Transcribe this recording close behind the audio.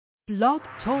Blog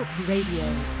Talk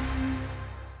Radio.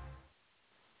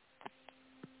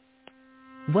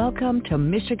 Welcome to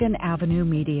Michigan Avenue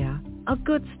Media. A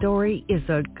good story is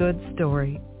a good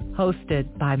story.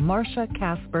 Hosted by Marsha,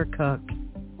 Casper Cook.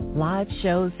 Live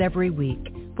shows every week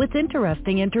with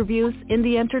interesting interviews in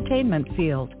the entertainment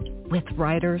field with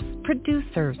writers,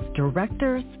 producers,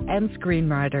 directors, and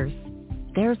screenwriters.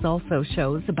 There's also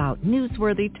shows about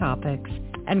newsworthy topics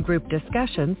and group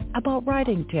discussions about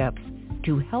writing tips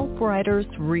to help writers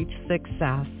reach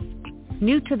success.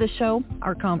 New to the show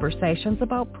are conversations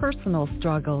about personal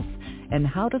struggles and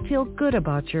how to feel good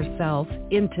about yourself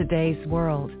in today's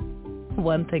world.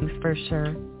 One thing's for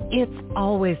sure, it's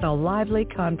always a lively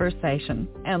conversation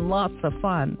and lots of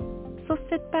fun. So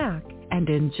sit back and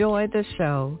enjoy the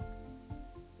show.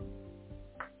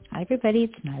 Hi, everybody.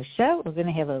 It's Marsha. We're going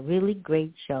to have a really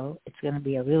great show. It's going to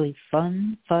be a really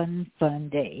fun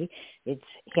day. It's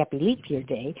Happy Leap Year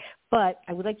Day. But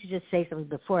I would like to just say something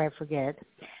before I forget.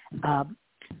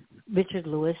 Richard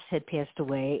Lewis had passed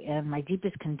away, and my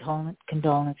deepest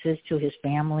condolences to his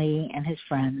family and his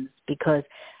friends because,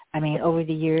 I mean, over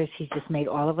the years, he's just made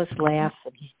all of us laugh.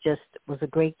 And he just was a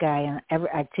great guy.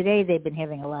 And today they've been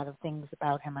having a lot of things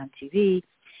about him on TV.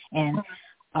 And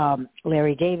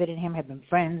Larry David and him have been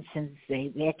friends since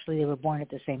they were born at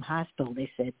the same hospital,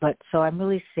 they said. But so I'm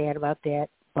really sad about that.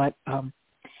 But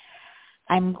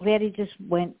I'm glad he just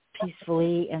went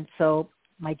peacefully, and so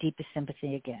my deepest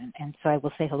sympathy again. And so I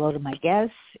will say hello to my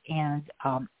guests, and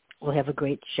we'll have a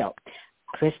great show.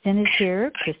 Kristen is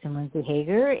here, Kristen Lindsay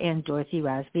Hager, and Dorothy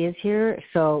Rosby is here.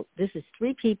 So this is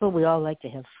three people. We all like to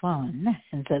have fun,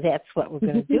 and so that's what we're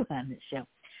going to do on this show.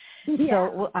 Yeah.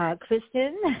 So,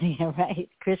 Kristen, yeah, right.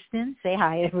 Kristen, say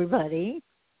hi, everybody.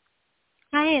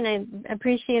 Hi, and I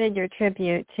appreciated your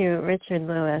tribute to Richard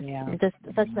Lewis. Yeah. Just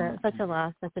such a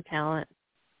loss, such a talent.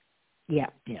 Yeah.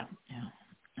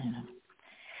 I know.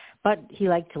 But he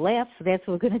liked to laugh, so that's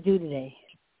what we're going to do today.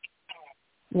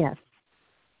 Yes.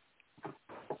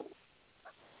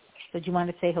 So do you want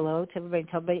to say hello to everybody?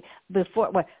 Tell everybody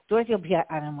before. Well, Dorothy will be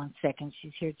on in 1 second.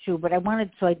 She's here too. But I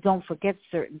wanted so I don't forget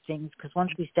certain things because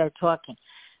once we start talking,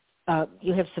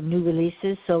 you have some new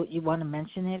releases. So you want to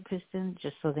mention it, Kristen,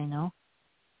 just so they know.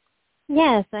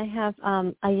 Yes, I have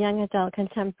a young adult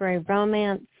contemporary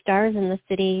romance. Stars in the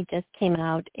City just came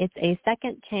out. It's a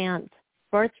second chance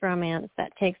sports romance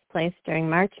that takes place during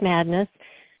March Madness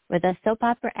with a soap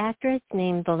opera actress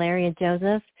named Valeria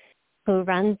Joseph, who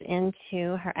runs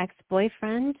into her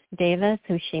ex-boyfriend, Davis,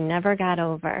 who she never got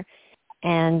over.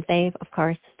 And they, of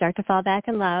course, start to fall back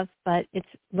in love, but it's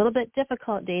a little bit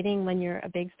difficult dating when you're a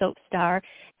big soap star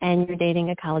and you're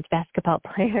dating a college basketball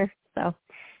player. So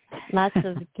lots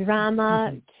of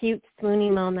drama, cute,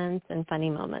 swoony moments, and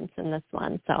funny moments in this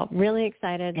one. So really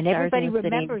excited. And everybody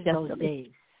remembers those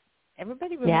days.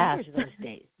 Everybody remembers those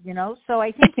days, So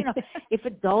I think, if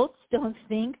adults don't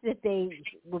think that they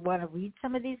would want to read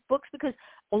some of these books, because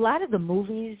a lot of the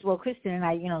movies, well, Kristen and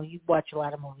I, you watch a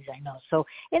lot of movies, I know. So,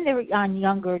 and they're on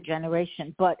younger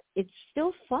generation, but it's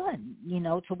still fun,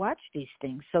 to watch these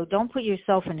things. So don't put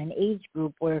yourself in an age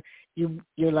group where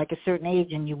you're like a certain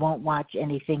age and you won't watch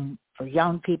anything for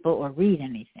young people or read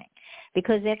anything,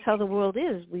 because that's how the world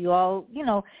is. We all,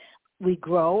 we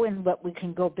grow, and but we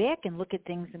can go back and look at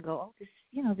things and go,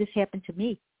 oh, this happened to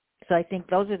me. So I think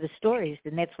those are the stories,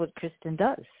 and that's what Kristen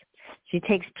does. She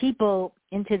takes people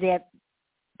into that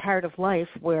part of life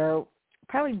where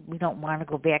probably we don't want to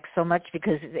go back so much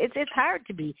because it's hard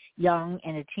to be young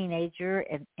and a teenager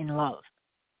and in love.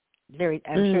 I'm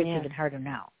sure it's even harder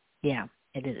now. Yeah,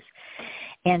 it is.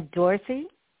 And Dorothy,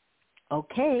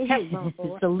 okay,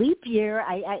 it's a leap year.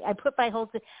 I put my whole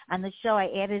thing on the show.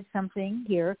 I added something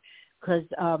here because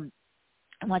I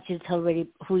want you to tell everybody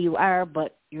who you are,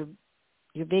 but you're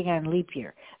big on leap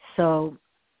year. So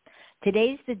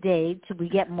today's the day till we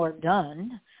get more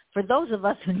done. For those of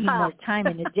us who need more time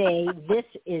in a day, this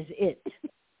is it.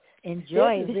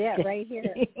 Enjoy this is it right here.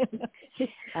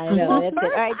 I know. That's it. All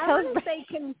right, I want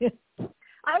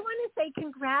to say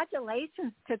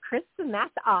congratulations to Kristen.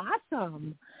 That's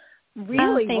awesome.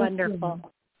 Really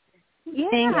wonderful. You. Yeah.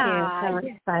 Thank you.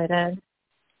 So excited.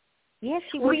 Yeah,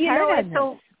 she worked hard on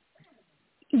this.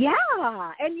 Yeah,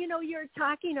 and you're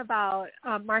talking about,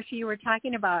 Marsha, you were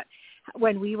talking about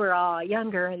when we were all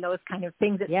younger and those kind of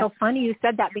things. It's so funny you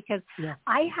said that because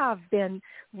I have been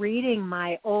reading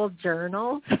my old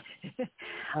journals.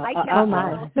 I kept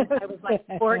journals since I was like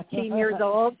 14 years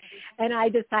old, and I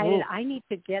decided I need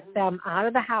to get them out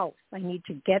of the house. I need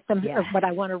to get them, but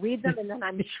I want to read them, and then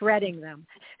I'm shredding them.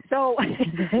 So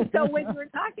when you were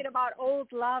talking about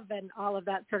old love and all of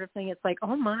that sort of thing, it's like,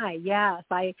 oh my, yes,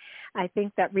 I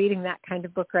think that reading that kind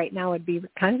of book right now would be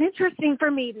kind of interesting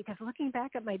for me, because looking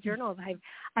back at my journals,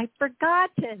 I've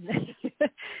forgotten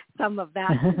some of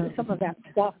that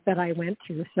stuff that I went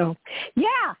through. So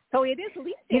so it is.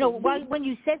 When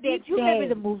you said that, do you remember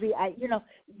the movie? Do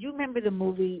you remember the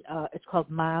movie? It's called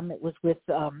Mom. It was with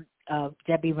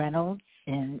Debbie Reynolds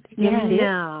and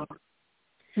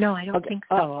no, I don't think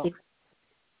so.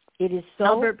 It is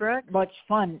so much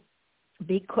fun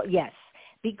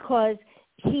because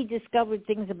he discovered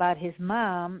things about his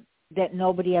mom that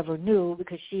nobody ever knew,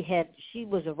 because she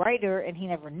was a writer and he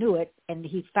never knew it, and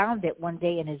he found it one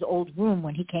day in his old room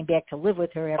when he came back to live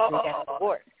with her after he got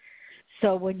divorced.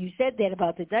 So when you said that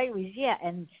about the diaries,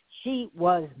 and she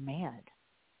was mad.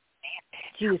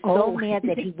 She was so mad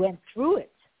that he went through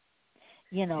it,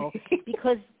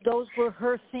 because those were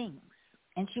her things.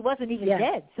 And she wasn't even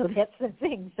dead, so that's the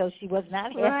thing. So she was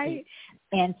not happy. Right.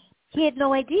 And he had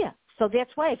no idea. So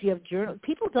that's why if you have journal,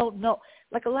 people don't know.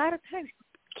 Like a lot of times,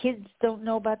 kids don't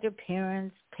know about their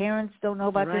parents. Parents don't know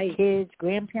about their kids.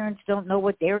 Grandparents don't know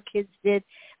what their kids did,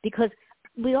 because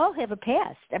we all have a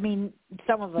past. I mean,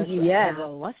 some of us have an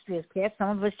illustrious past, some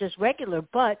of us just regular,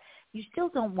 but you still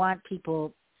don't want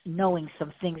people knowing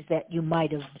some things that you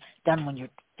might have done when you're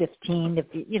 15, if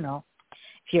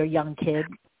you're a young kid.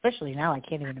 Especially now, I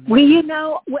can't even imagine.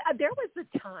 Well, there was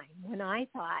a time when I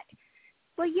thought,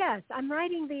 well, yes, I'm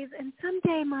writing these, and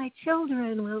someday my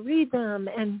children will read them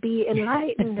and be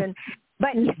enlightened.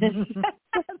 But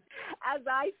as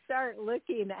I start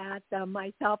looking at them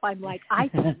myself, I'm like, I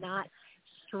cannot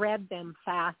shred them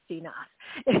fast enough.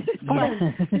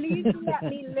 Please let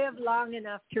me live long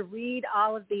enough to read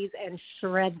all of these and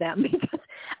shred them, because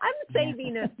I'm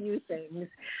saving a few things.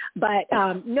 But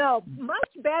no, much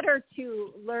better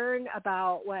to learn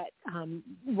about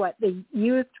what the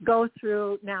youth go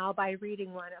through now by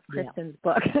reading one of Kristen's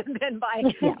books than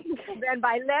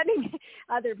by letting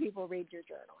other people read your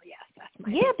journal. Yes, that's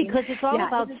my thinking. Because it's all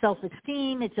about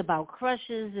self-esteem. It's about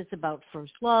crushes. It's about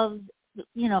first love.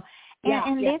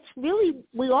 And that's really,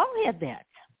 we all have that.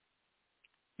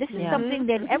 This is something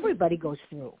that everybody goes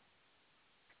through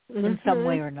in some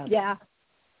way or another. Yeah.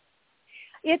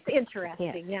 It's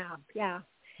interesting. Yeah.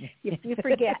 You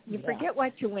forget. You forget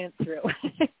what you went through.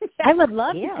 I would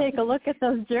love to take a look at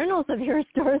those journals of yours,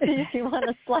 Dorothy, if you want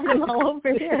to slide them all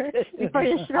over here before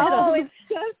you shred them.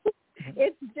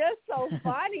 It's just so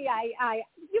funny.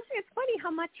 It's funny how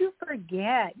much you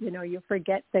forget. You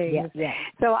forget things. Yeah.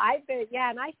 So I've been,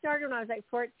 and I started when I was like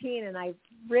 14, and I've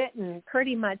written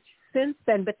pretty much since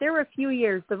then. But there were a few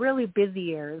years, the really busy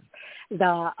years,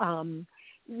 the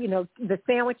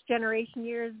sandwich generation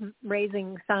years,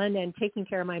 raising son and taking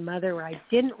care of my mother, where I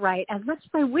didn't write as much as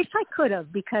I wish I could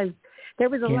have, because there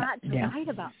was a lot to write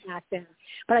about back then,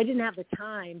 but I didn't have the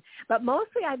time. But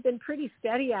mostly I've been pretty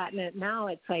steady at it now.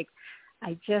 It's like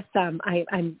I just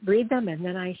I read them and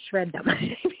then I shred them.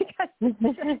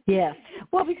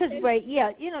 Well, because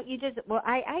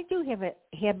I do have a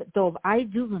habit, though. I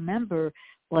do remember,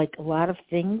 like, a lot of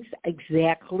things,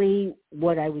 exactly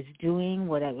what I was doing,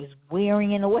 what I was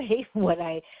wearing in a way, what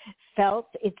I felt.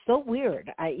 It's so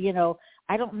weird.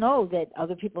 I don't know that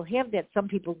other people have that. Some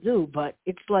people do, but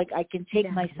it's like I can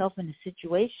take myself in a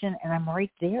situation and I'm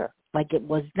right there, like it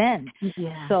was then.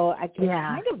 Yeah. So it's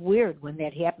kind of weird when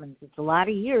that happens. It's a lot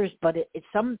of years, but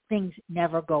some things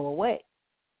never go away.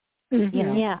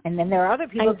 Mm-hmm. Yeah. And then there are other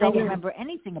people that don't remember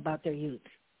anything about their youth.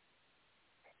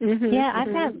 Mm-hmm. Yeah,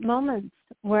 I've had moments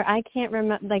where I can't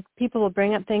remember, like people will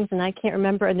bring up things and I can't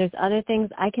remember, and there's other things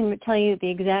I can tell you the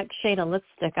exact shade of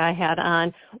lipstick I had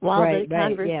on while the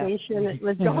conversation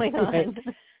was going on.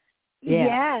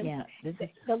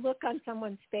 The look on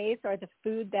someone's face, or the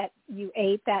food that you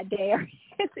ate that day,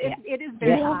 it is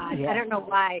very odd. I don't know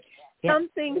why. Some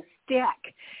things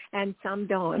stick and some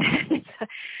don't.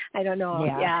 I don't know.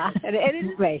 Yeah. And it is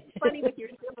funny with your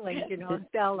siblings,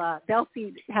 they'll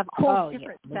have a whole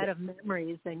different set of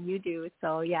memories than you do.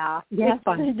 So it's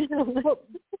fun.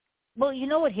 Well, you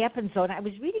know what happens, though, and I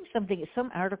was reading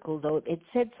some article, though, it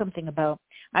said something about,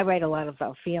 I write a lot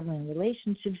about family and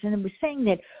relationships, and it was saying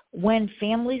that when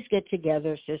families get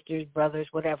together, sisters, brothers,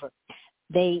 whatever,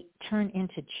 they turn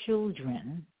into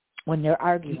children when they're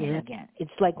arguing again.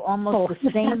 It's like almost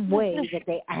the same way that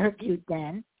they argued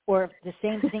then, or the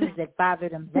same things that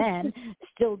bothered them then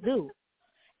still do.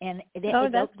 And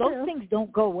those things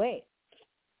don't go away.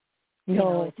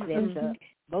 No.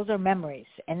 Those are memories.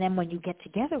 And then when you get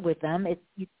together with them,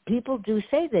 people do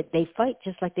say that they fight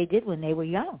just like they did when they were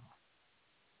young.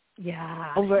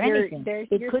 Yeah. Over anything.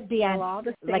 It could be on, all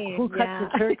the same. like, who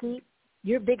cuts the turkey.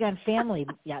 You're big on family.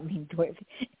 Yeah, I mean,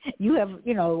 you have,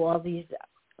 all these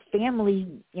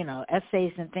family,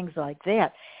 essays and things like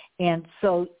that. And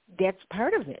so that's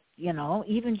part of it,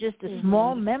 Even just a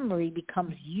small memory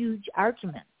becomes huge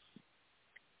arguments.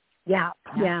 Yeah,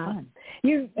 That's fun.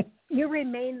 You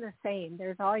remain the same.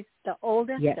 There's always the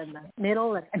oldest and the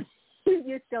middle, and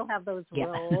you still have those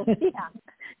roles.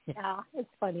 Yeah, it's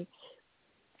funny.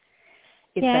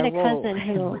 I had a cousin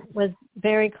who was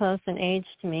very close in age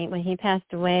to me when he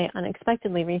passed away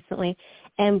unexpectedly recently.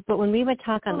 But when we would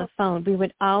talk on the phone, we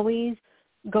would always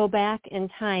go back in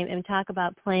time and talk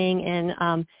about playing in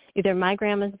either my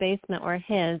grandma's basement or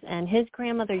his. And his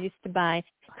grandmother used to buy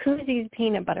Koozies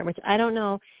peanut butter, which I don't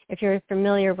know if you're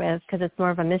familiar with because it's more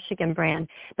of a Michigan brand.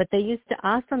 But they used to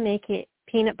also make it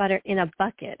peanut butter in a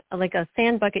bucket, like a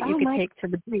sand bucket you could take to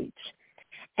the beach.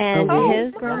 And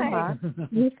his grandma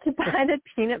used to buy the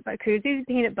Koozies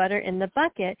peanut butter in the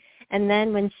bucket, and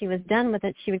then when she was done with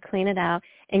it, she would clean it out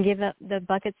and give the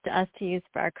buckets to us to use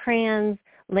for our crayons,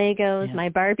 Legos, my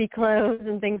Barbie clothes,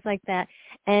 and things like that.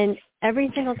 And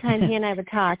every single time he and I would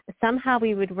talk, somehow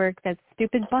we would work that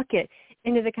stupid bucket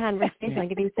into the conversation.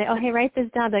 Like if he'd say, hey, write this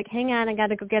down, like, hang on, I got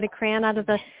to go get a crayon out of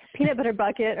the peanut butter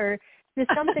bucket, or just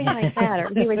something like that. Or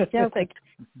he would joke, like,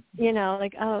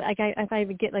 if I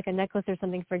would get like a necklace or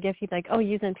something for a gift, he'd be like,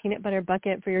 using a peanut butter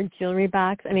bucket for your jewelry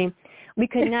box. I mean, we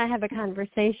could not have a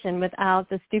conversation without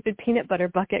the stupid peanut butter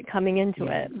bucket coming into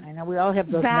it. I know we all have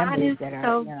those memories that are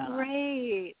so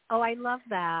great. Oh, I love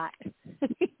that.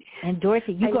 And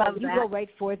Dorothy, you go right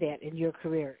for that in your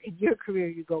career. In your career,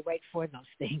 you go right for those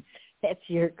things. That's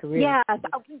your career. Yeah,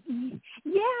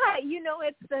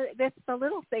 it's the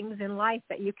little things in life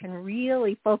that you can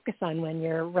really focus on when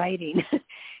you're writing.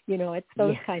 It's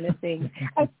those kind of things.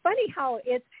 It's funny how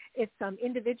it's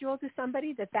individual to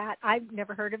somebody that I've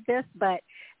never heard of this, but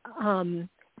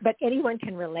anyone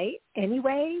can relate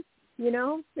anyway.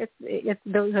 It's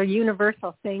those are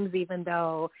universal things, even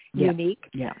though unique.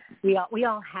 Yeah, we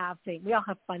all have things. We all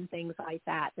have fun things like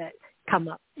that come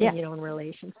up, in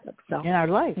relationships. So in our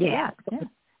life, and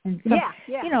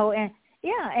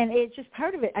it's just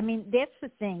part of it. I mean, that's the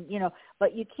thing,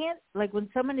 But you can't, like, when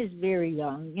someone is very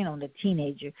young, a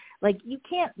teenager, like, you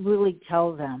can't really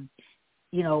tell them,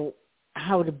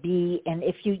 how to be. And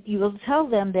if you will tell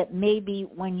them that maybe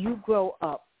when you grow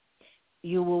up,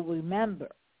 you will remember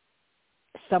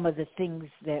some of the things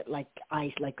that, like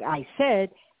I said,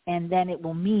 and then it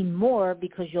will mean more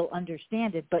because you'll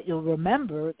understand it, but you'll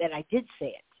remember that I did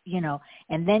say it,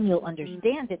 and then you'll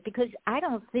understand it, because I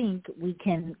don't think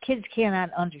kids cannot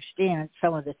understand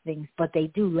some of the things, but they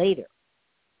do later.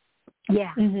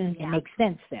 Yeah. It makes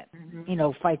sense then,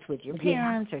 fights with your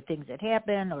parents or things that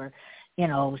happen or,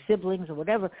 siblings or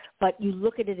whatever, but you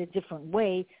look at it a different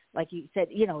way, like you said,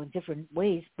 in different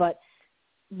ways, but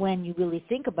when you really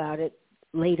think about it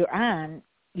later on,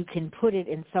 you can put it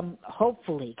in some,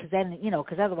 hopefully, because then,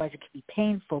 because otherwise it can be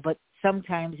painful, but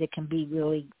sometimes it can be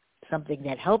really something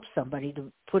that helps somebody to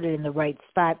put it in the right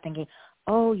spot, thinking,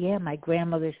 oh, yeah, my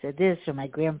grandmother said this, or my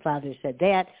grandfather said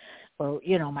that, or,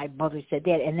 my mother said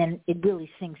that, and then it really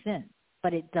sinks in.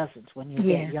 But it doesn't when you're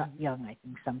young, I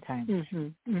think, sometimes.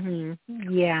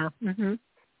 Yeah.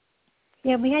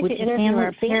 Yeah, we had to interview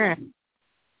our parents.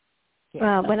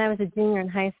 Well, when I was a junior in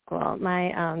high school,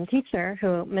 my teacher,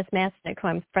 Miss Masnick, who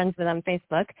I'm friends with on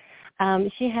Facebook,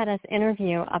 she had us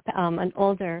interview an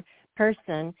older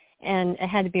person, and it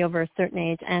had to be over a certain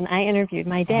age, and I interviewed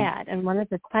my dad, and one of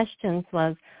the questions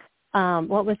was,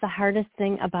 what was the hardest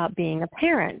thing about being a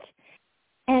parent?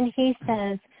 And he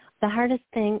says, the hardest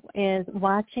thing is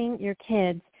watching your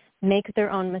kids make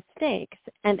their own mistakes.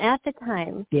 And at the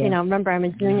time, remember I'm a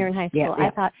junior in high school,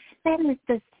 I thought, that is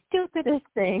the stupidest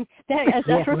thing that has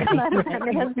ever come out of that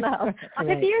man's mouth.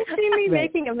 If you see me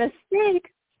making a mistake,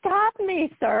 stop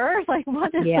me, sir. Like,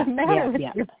 what is the matter with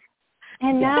you?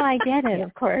 And now I get it,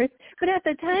 of course. But at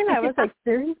the time, I was like,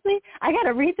 seriously? I got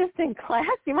to read this in class?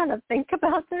 You want to think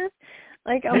about this?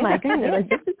 Like, oh, my goodness,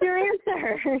 this is your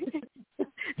answer.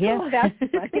 Oh, that's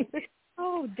funny.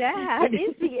 Oh, Dad.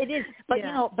 It is. But,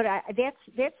 but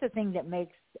that's the thing that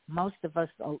makes most of us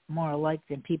more alike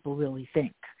than people really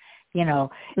think.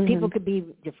 People could be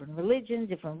different religions,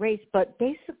 different race, but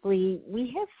basically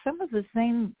we have some of the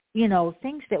same,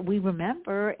 things that we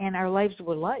remember and our lives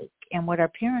were like, and what our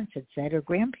parents had said or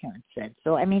grandparents said.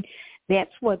 So, I mean,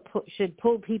 that's what should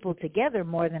pull people together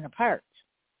more than apart,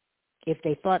 if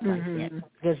they thought like that,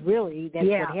 because really that's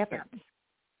what happens.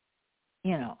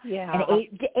 you know. Yeah. And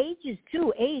the ages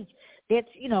too. Age. That's,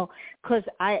 you know, because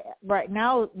right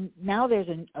now there's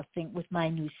a thing with my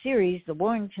new series, The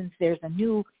Warringtons. There's a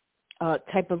new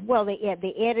type of, well, they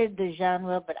added the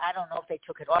genre, but I don't know if they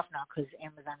took it off now because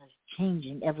Amazon is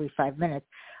changing every 5 minutes.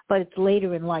 But it's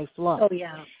later in life love. Oh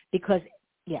yeah. Because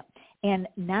and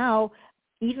now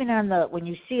even when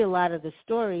you see a lot of the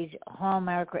stories,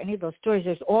 Hallmark or any of those stories,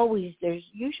 there's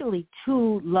usually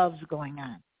two loves going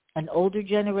on. An older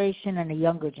generation and a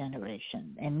younger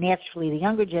generation. And naturally the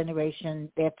younger generation,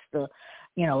 that's the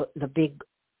big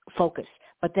focus.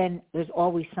 But then there's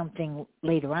always something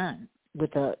later on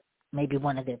with maybe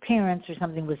one of their parents or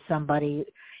something with somebody.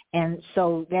 And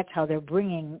so that's how they're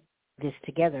bringing this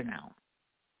together now.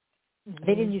 Mm-hmm.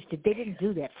 They didn't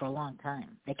do that for a long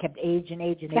time. They kept age, and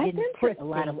they didn't put a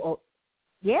lot of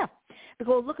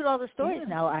because look at all the stories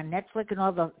now on Netflix and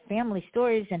all the family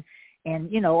stories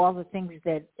and you know, all the things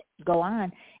that go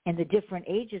on and the different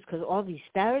ages, because all these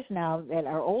stars now that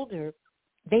are older,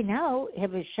 they now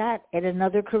have a shot at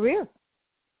another career.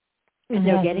 And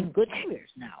they're getting good careers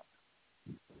now.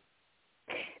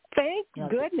 Thank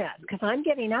goodness, because I'm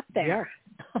getting up there.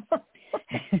 Yeah.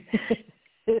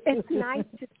 It's nice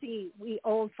to see we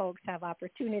old folks have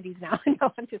opportunities now.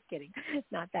 No, I'm just kidding.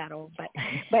 Not that old, but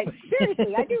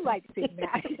seriously, I do like seeing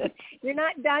that. You're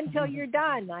not done till you're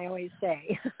done, I always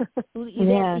say.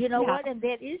 You know what? And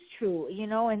that is true. You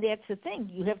know, and that's the thing.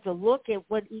 You have to look at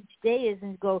what each day is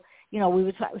and go, you know,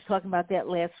 I was talking about that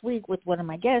last week with one of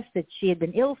my guests, that she had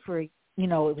been ill for, you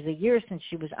know, it was a year since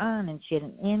she was on, and she had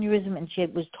an aneurysm, and she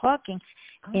was talking,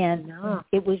 and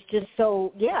it was just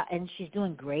so, and she's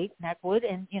doing great, knock wood,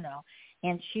 and, you know,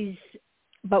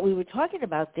 but we were talking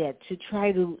about that, to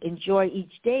try to enjoy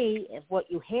each day of what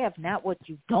you have, not what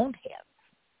you don't have,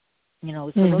 you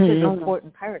know, so those are the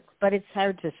important parts, but it's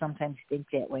hard to sometimes think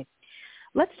that way.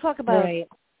 Let's talk about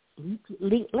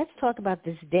let's talk about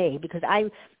this day, because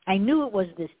I knew it was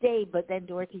this day, but then,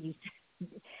 Dorothy, you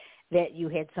said that you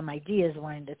had some ideas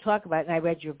wanting to talk about, and I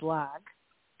read your blog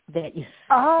that you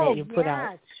put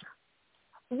out.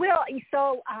 Well,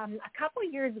 so a couple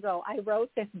of years ago, I wrote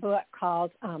this book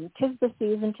called "'Tis the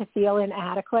Season to Feel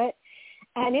Inadequate,"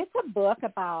 and it's a book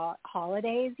about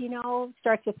holidays. You know,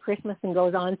 starts with Christmas and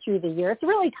goes on through the year. It's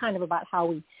really kind of about how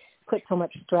we put so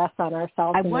much stress on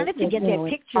ourselves. I wanted to get that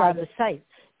picture on the site.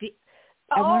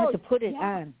 I wanted to put it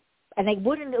on. And it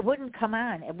wouldn't come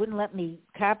on. It wouldn't let me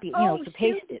copy, to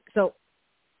paste it. So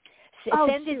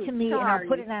send it to me, and I'll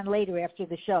put it on later after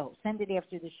the show. Send it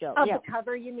after the show. Oh, the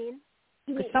cover, you mean?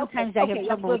 Because sometimes I have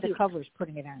trouble with the covers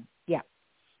putting it on. Yeah.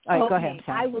 All right, go ahead. I'm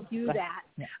sorry. I will do that.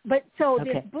 Yeah. But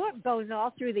this book goes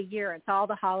all through the year. It's all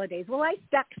the holidays. Well, I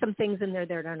stuck some things in there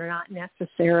that are not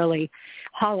necessarily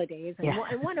holidays.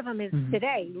 And one of them is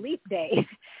today, Leap Day.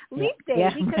 Leap Day,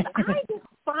 because I just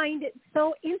find it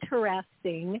so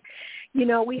interesting. You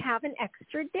know, we have an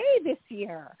extra day this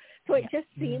year. So it just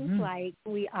seems like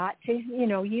we ought to,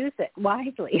 use it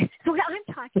wisely. So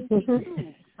I'm talking to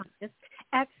you on this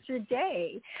extra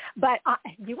day. But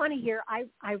do you want to hear?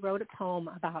 I wrote a poem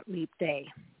about Leap Day.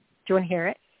 Do you want to hear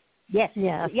it? Yes.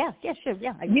 Yeah, sure.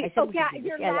 Yeah.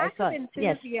 You're lacking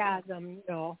enthusiasm.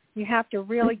 You have to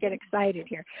really get excited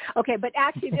here. Okay, but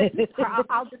actually,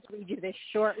 I'll just read you this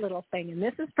short little thing, and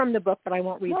this is from the book, but I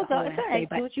won't read the whole essay.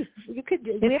 But you could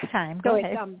do. We have time. Go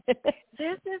ahead.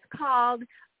 This is called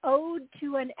 "Ode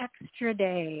to an Extra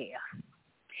Day."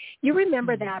 You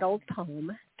remember that old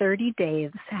poem, 30 days,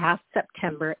 half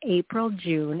September, April,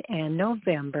 June, and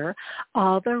November.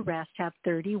 All the rest have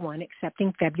 31,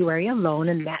 excepting February alone,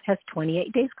 and that has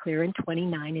 28 days clear and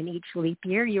 29 in each leap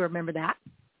year. You remember that?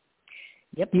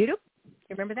 Yep. You do?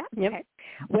 You remember that? Yep. Okay.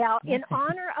 Well, in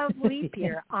honor of leap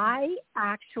year, I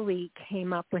actually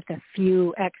came up with a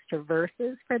few extra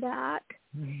verses for that.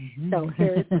 So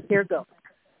here goes.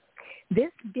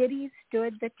 This ditty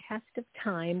stood the test of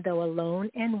time, though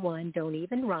alone and one don't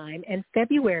even rhyme. And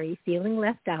February, feeling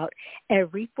left out,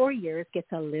 every 4 years gets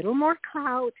a little more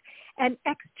clout. An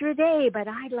extra day, but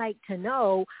I'd like to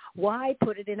know, why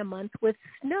put it in a month with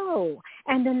snow?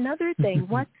 And another thing,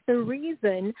 what's the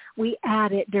reason we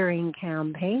add it during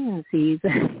campaign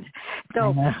season?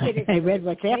 So I read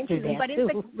what's after that, but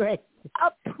too. It's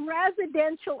a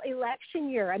presidential election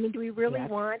year. I mean, do we really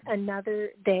want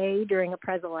another day during a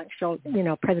presidential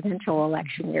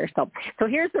election year? So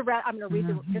here's I'm going to read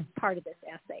just part of this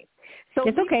essay. So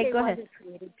it's okay. Go ahead.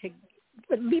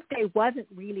 Leap Day wasn't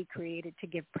really created to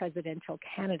give presidential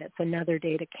candidates another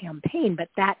day to campaign, but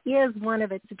that is one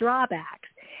of its drawbacks.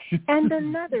 And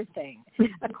another thing,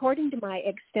 according to my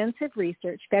extensive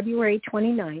research, February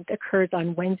 29th occurs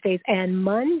on Wednesdays and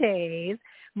Mondays,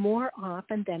 more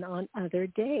often than on other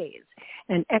days.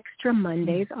 And extra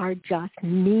Mondays are just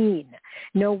mean.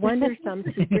 No wonder some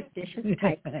superstitious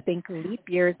types think leap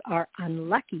years are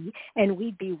unlucky, and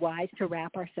we'd be wise to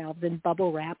wrap ourselves in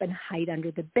bubble wrap and hide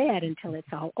under the bed until it's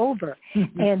all over.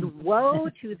 And woe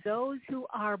to those who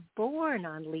are born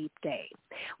on leap day.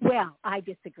 Well, I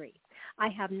disagree. I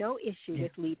have no issue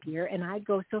with leap year, and I'd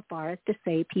go so far as to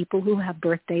say people who have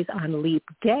birthdays on leap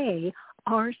day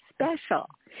are special.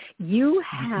 You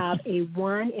have a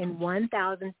 1 in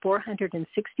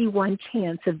 1,461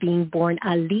 chance of being born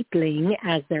a leapling,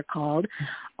 as they're called,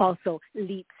 also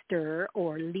leapster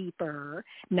or leaper,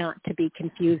 not to be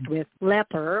confused with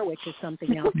leper, which is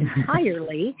something else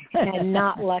entirely, and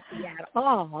not lucky at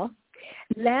all.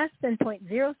 Less than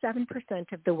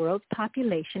 0.07% of the world's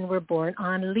population were born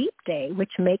on leap day,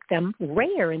 which make them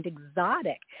rare and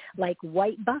exotic, like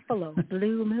white buffalo,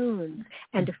 blue moons,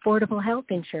 and affordable health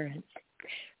insurance.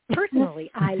 Personally,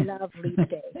 I love leap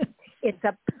day. It's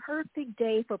a perfect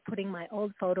day for putting my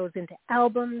old photos into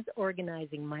albums,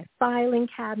 organizing my filing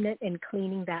cabinet, and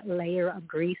cleaning that layer of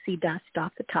greasy dust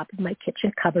off the top of my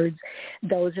kitchen cupboards.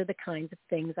 Those are the kinds of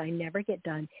things I never get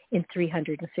done in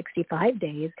 365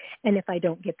 days. And if I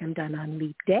don't get them done on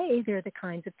leap day, they're the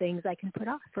kinds of things I can put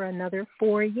off for another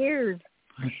 4 years.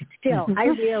 Still, I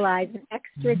realize an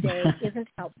extra day isn't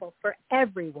helpful for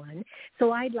everyone,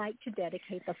 so I'd like to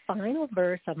dedicate the final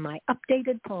verse of my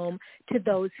updated poem to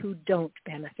those who don't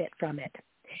benefit from it.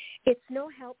 It's no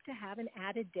help to have an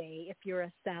added day if you're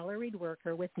a salaried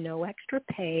worker with no extra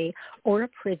pay, or a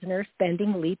prisoner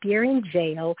spending leap year in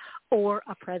jail, or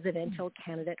a presidential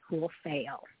candidate who will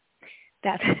fail.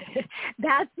 That's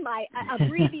my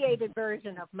abbreviated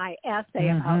version of my essay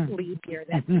about leap year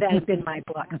that's in my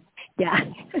book. Yeah.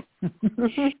 Yes.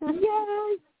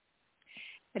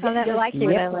 Oh, that was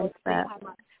cute. I like that.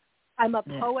 I'm a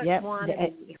poet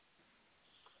wannabe.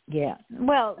 Yeah.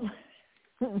 Well,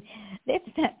 that's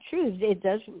not true. It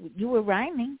does. You were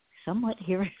rhyming somewhat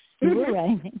here. You were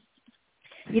rhyming.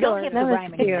 You don't have to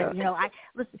rhyme anymore. I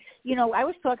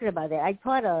was talking about that. I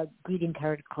taught a greeting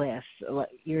card class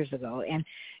years ago, and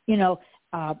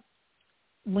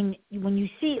when you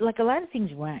see, like, a lot of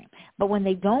things rhyme, but when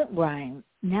they don't rhyme,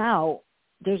 now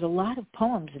there's a lot of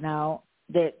poems now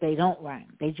that they don't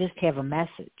rhyme. They just have a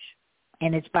message,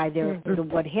 and it's by their.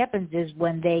 What happens is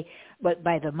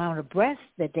by the amount of breath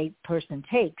that the person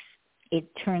takes, it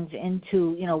turns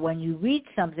into, when you read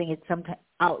something, it's sometimes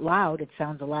out loud, it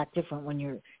sounds a lot different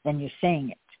than you're saying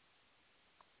it.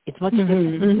 It's much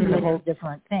different. It's a whole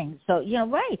different thing. So,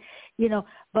 right.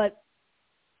 But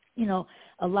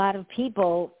a lot of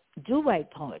people do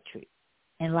write poetry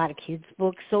and a lot of kids'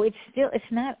 books. So it's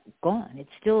not gone.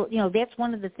 It's still, that's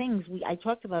one of the things I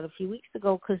talked about a few weeks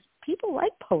ago, because people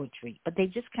like poetry, but they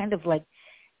just kind of like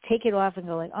take it off and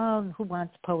go like, oh, who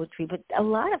wants poetry? But a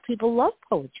lot of people love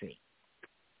poetry.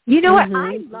 You know what?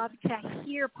 I love to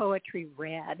hear poetry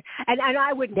read, and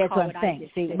I wouldn't call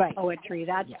it poetry.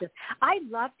 That's just, I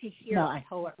love to hear a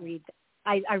poet read.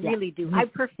 I really do. I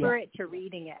prefer it to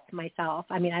reading it myself.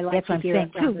 I mean, I like to hear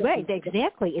it too. Right?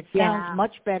 Exactly. It sounds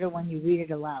much better when you read it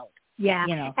aloud. Yeah.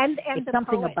 And the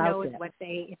something poet about knows what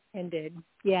they intended.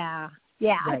 Yeah.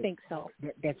 Right. I think so.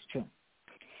 That's true.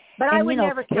 But I would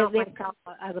never count myself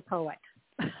as a poet.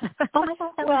 Oh, I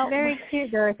thought that was very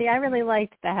cute, Dorothy. I really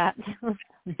liked that.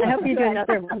 I hope you do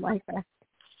another one like that.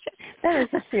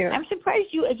 That was cute. I'm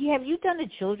surprised have you done a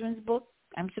children's book?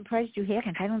 I'm surprised you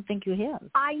haven't. I don't think you have.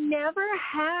 I never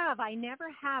have,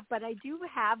 but I do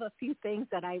have a few things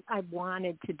that I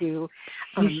wanted to do.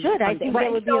 You should. I think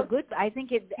that would be a good. I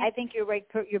think you're right.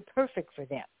 You're perfect for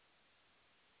that.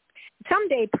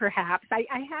 Someday, perhaps.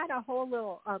 I had a whole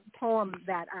little poem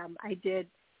that I did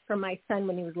for my son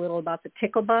when he was little about the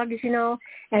tickle bugs, and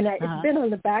it's been on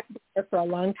the back burner for a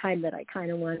long time that I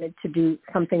kind of wanted to do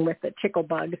something with the tickle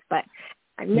bugs, but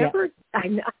I never. I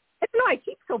don't know. I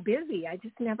keep so busy. I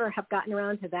just never have gotten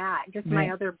around to that. Just my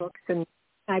other books, and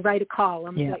I write a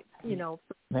column,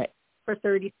 for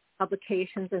 30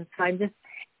 publications, and so I'm just,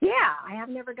 I have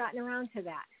never gotten around to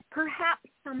that. Perhaps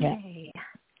someday.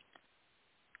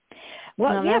 Yeah.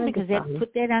 Well, because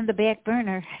put that on the back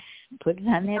burner. Put it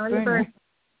on that burner.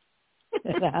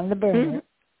 On the burner.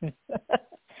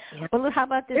 Well, how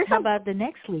about this? How about the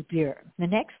next leap year? The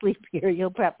next leap year, you'll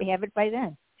probably have it by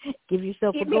then. Give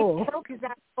yourself a goal. Because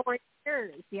that's 4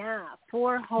 years. Yeah,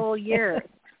 4 whole years.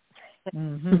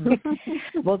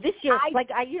 Well, this year,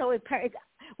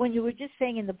 when you were just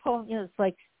saying in the poem, it's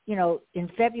like, in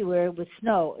February with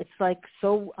snow, it's like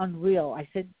so unreal. I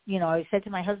said, I said to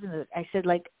my husband, I said,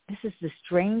 like, this is the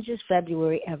strangest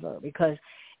February ever, because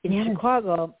in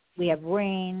Chicago we have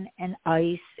rain and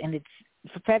ice, and it's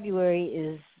February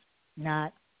is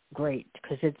not great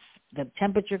because the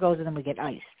temperature goes and then we get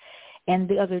ice. And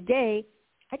the other day,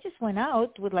 I just went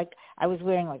out with I was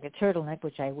wearing a turtleneck,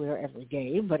 which I wear every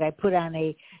day, but I put on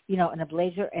a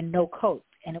blazer and no coat.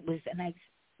 And it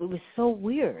was so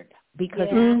weird because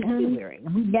it's February.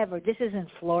 This isn't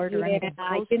Florida or anything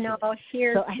close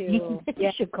here so, too.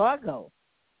 It's Chicago.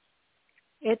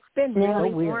 It's been really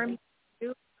warm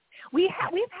too. We've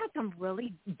had some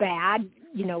really bad,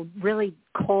 really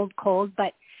cold,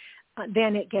 but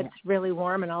then it gets really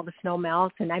warm and all the snow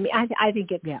melts. And I mean, I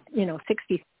think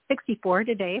it's 64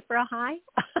 today for a high.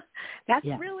 That's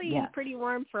really pretty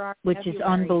warm for our Which February, is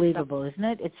unbelievable, isn't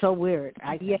it? It's so weird.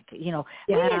 I think,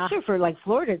 sure, for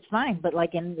Florida it's fine, but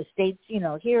in the States,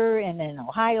 here and in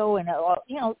Ohio and,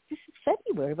 this is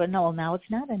February, but no, now it's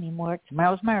not anymore.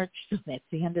 Tomorrow's March. That's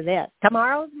the end of that.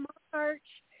 Tomorrow's March.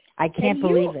 I can't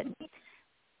believe it.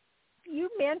 You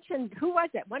mentioned, who was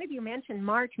it? One of you mentioned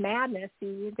March Madness.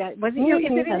 Is it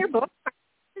in your book?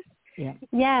 Yeah.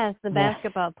 Yes, the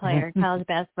basketball player, college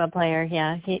basketball player.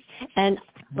 Yeah,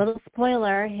 little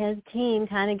spoiler, his team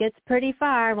kind of gets pretty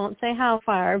far. I won't say how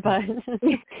far, but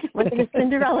one of the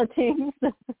Cinderella teams.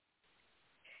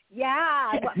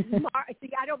 Yeah,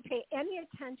 I don't pay any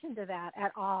attention to that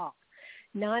at all,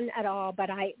 none at all. But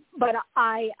I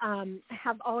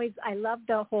have always I love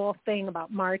the whole thing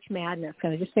about March Madness,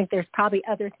 and I just think there's probably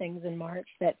other things in March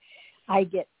that I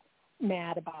get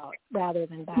mad about rather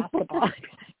than basketball.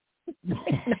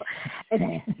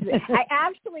 I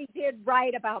actually did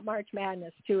write about March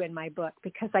Madness too in my book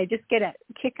because I just get a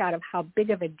kick out of how big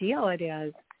of a deal it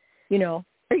is. Do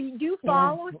you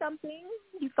follow something?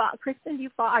 Kristen,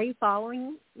 are you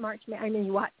following March Madness? I mean,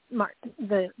 you watch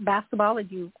the basketball.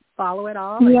 Did you follow it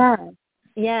all?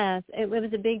 Yes, it was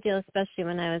a big deal, especially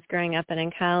when I was growing up and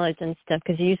in college and stuff,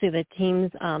 because usually the teams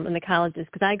in the colleges,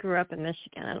 because I grew up in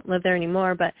Michigan, I don't live there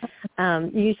anymore, but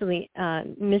usually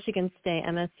Michigan State,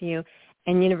 MSU,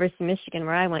 and University of Michigan,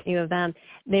 where I went, U of M,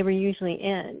 they were usually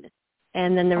in.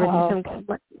 And then there were some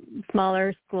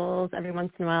smaller schools every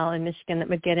once in a while in Michigan that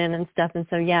would get in and stuff, and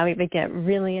so, we would get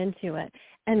really into it.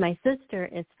 And my sister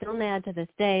is still mad to this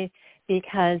day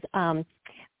because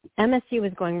MSU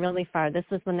was going really far. This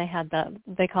was when they had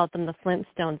they called them the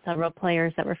Flintstones, several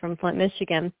players that were from Flint,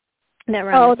 Michigan, that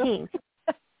were on the team.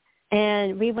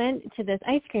 And we went to this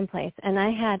ice cream place, and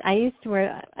I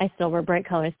still wear bright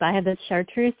colors, but I had this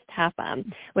chartreuse top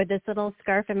on with this little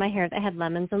scarf in my hair that had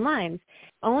lemons and limes.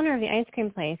 Owner of the ice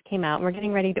cream place came out, and we're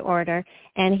getting ready to order,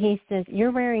 and he says,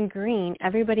 "You're wearing green.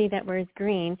 Everybody that wears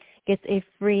green gets a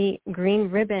free green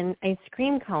ribbon ice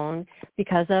cream cone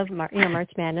because of March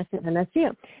Madness and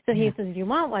MSU." So he says, "Do you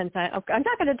want one?" So I'm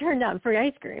not going to turn down free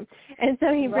ice cream. And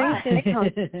so he brings me a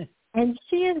cone. And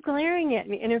she is glaring at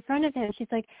me, and in front of him,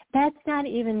 she's like, "That's not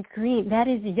even green. That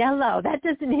is yellow. That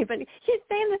doesn't even." She's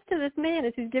saying this to this man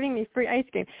as he's giving me free ice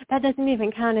cream. "That doesn't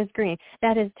even count as green.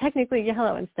 That is technically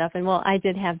yellow and stuff." And I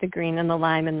did have the green and the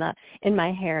lime in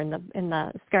my hair and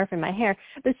the scarf in my hair,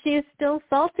 but she is still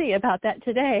salty about that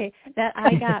today that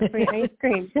I got free ice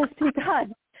cream just because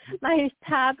my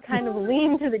top kind of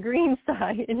leaned to the green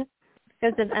side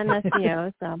because of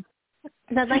MSU. So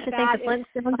I'd like to thank the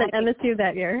Flintstones and MSU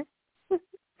that year.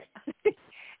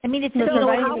 I mean, it's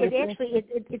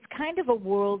it's kind of a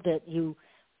world that you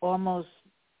almost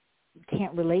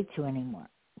can't relate to anymore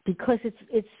because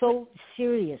it's so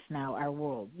serious now, our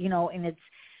world, and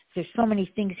there's so many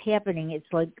things happening.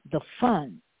 It's like the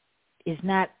fun is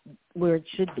not where it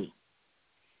should be.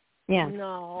 Yeah.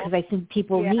 No. Because I think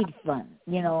people need fun.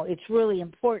 It's really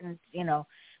important,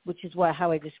 which is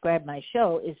how I describe my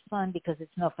show is fun because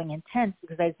it's nothing intense,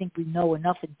 because I think we know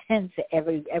enough intense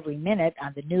every minute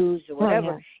on the news or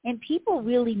whatever. And people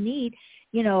really need,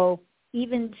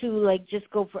 even to just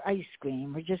go for ice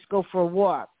cream or just go for a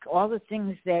walk, all the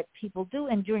things that people do.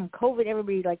 And during COVID,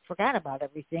 everybody forgot about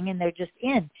everything and they're just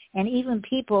in. And even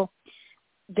people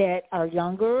that are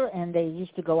younger and they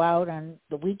used to go out on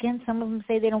the weekends, some of them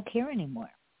say they don't care anymore.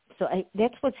 So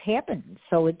that's what's happened.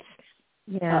 So it's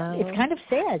kind of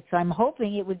sad. So I'm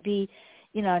hoping it would be,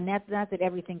 not that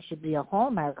everything should be a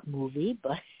Hallmark movie,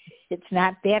 but it's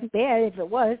not that bad if it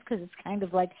was, because it's kind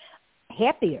of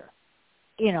happier,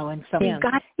 in some ways.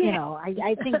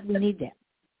 I think we need that.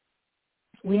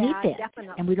 We need that,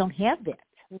 definitely. And we don't have that.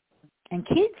 And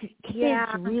kids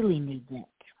really need that.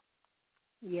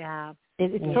 Yeah.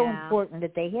 It's so important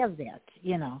that they have that,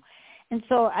 And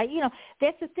so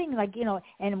that's the thing,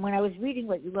 and when I was reading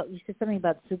what you said something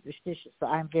about superstitious, so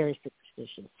I'm very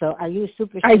superstitious. So are you a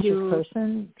superstitious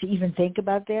person to even think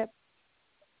about that?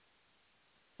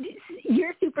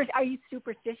 Are you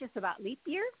superstitious about leap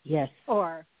year? Yes.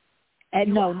 Or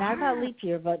No, not about leap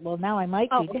year, but now I might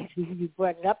be because you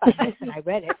brought it up on this and I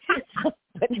read it.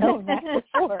 But no, not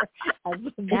before.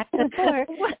 Not before.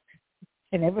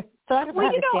 I never thought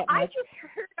about it that much. I just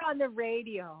heard on the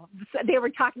radio they were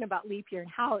talking about leap year and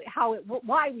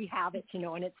why we have it,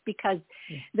 and it's because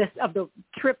of the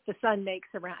trip the sun makes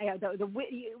around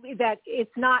that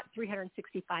it's not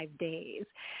 365 days,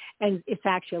 and it's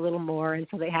actually a little more, and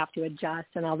so they have to adjust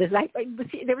and all this.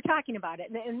 They were talking about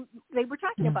it, and they were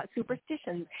talking about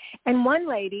superstitions. And one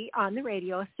lady on the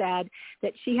radio said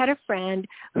that she had a friend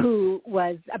who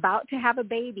was about to have a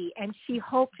baby, and she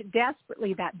hoped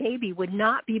desperately that baby would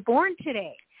not be born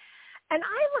today. And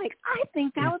I'm like, I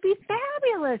think that would be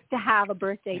fabulous to have a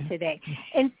birthday today.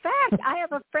 In fact, I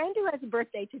have a friend who has a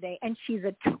birthday today, and she's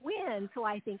a twin. So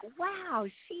I think, wow,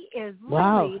 she is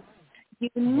really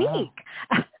unique.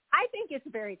 Wow. I think it's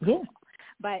very cool.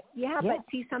 But but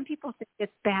see, some people think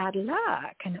it's bad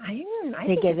luck, and I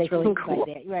think it's really cool.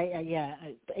 That,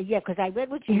 right? Because I read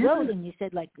what you wrote, and you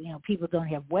said people don't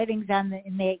have weddings in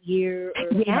that year.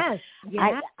 Or, yes.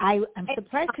 I'm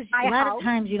surprised because a lot of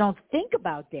times you don't think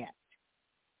about that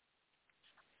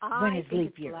when it's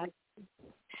leap year.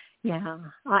 Yeah,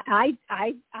 I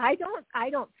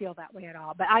don't feel that way at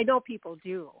all, but I know people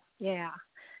do. Yeah.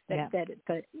 That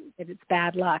it's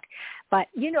bad luck. But,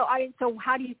 so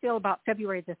how do you feel about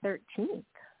February the 13th?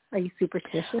 Are you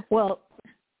superstitious? Well,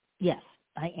 yes,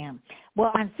 I am.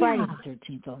 Well, on Friday the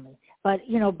 13th only. But,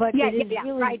 but it is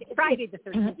really... Friday the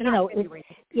 13th,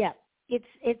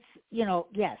 it's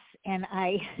yes. And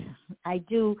I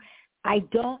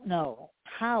don't know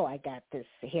how I got this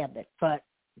habit, but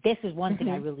this is one thing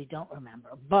I really don't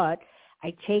remember. But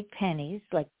I take pennies,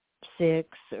 like 6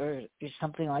 or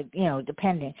something like,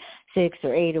 depending, 6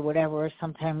 or 8 or whatever, or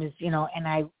sometimes, and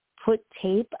I put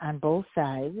tape on both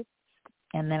sides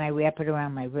and then I wrap it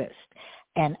around my wrist.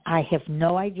 And I have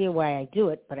no idea why I do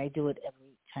it, but I do it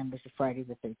every time there's a Friday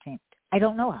the 13th. I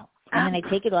don't know how. And then I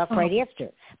take it off right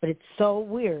after. But it's so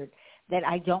weird that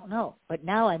I don't know. But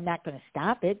now I'm not going to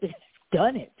stop it because I've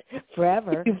done it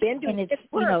forever. You've been doing it.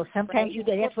 Sometimes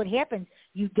that's what happens.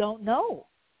 You don't know.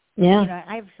 Yeah.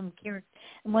 I have some character.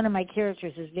 One of my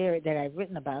characters is that I've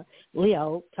written about,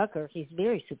 Leo Tucker. He's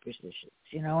very superstitious,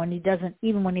 and he doesn't,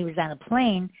 even when he was on a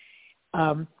plane,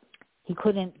 he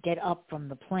couldn't get up from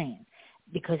the plane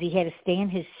because he had to stay in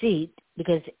his seat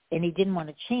and he didn't want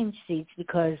to change seats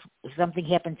because if something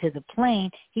happened to the plane,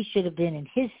 he should have been in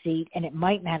his seat and it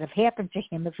might not have happened to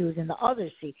him if he was in the other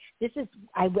seat.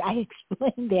 I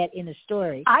explained that in a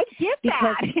story. I get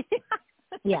that.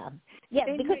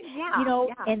 Because,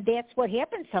 and that's what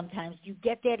happens sometimes. You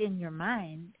get that in your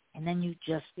mind, and then you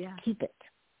just keep it.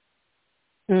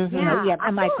 Mm-hmm.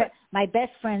 And my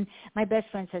best friend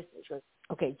says,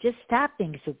 okay, just stop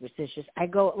being superstitious. I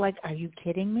go, are you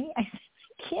kidding me? I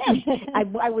can't.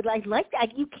 I would like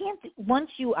that. You can't. Once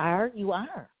you are, you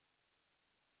are.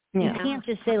 You can't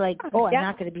just say I'm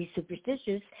not going to be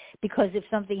superstitious because if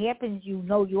something happens,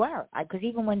 you are. Because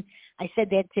even when I said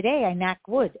that today, I knocked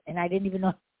wood, and I didn't even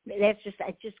know. It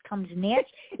just comes natural.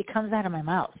 It comes out of my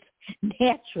mouth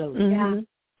naturally. Mm-hmm.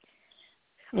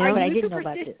 But I didn't know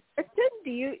about this. Do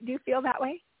you feel that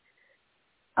way?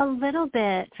 A little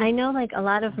bit. I know, a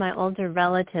lot of my older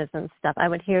relatives and stuff, I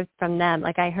would hear from them.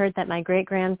 I heard that my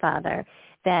great-grandfather,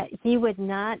 that he would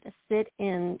not sit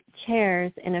in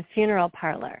chairs in a funeral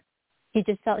parlor. He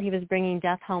just felt he was bringing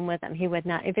death home with him. He would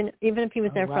not, even if he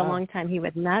was there for a long time, he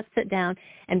would not sit down.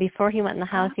 And before he went in the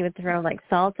house, he would throw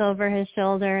salt over his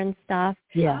shoulder and stuff.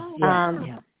 Yeah.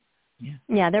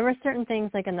 There were certain things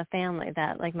in the family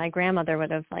that my grandmother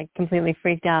would have completely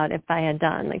freaked out if I had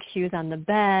done, shoes on the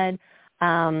bed.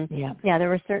 There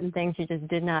were certain things she just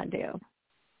did not do.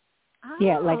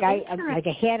 Like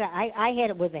a hat. I had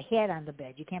it with a hat on the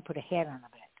bed. You can't put a hat on the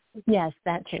bed. Yes,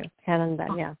 that too. Hat on the bed.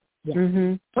 Yeah. Yeah.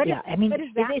 Mm-hmm. What is that mean?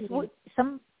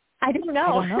 I don't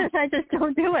know. I just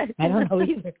don't do it. I don't know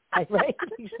either. Right,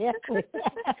 exactly.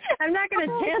 I'm not going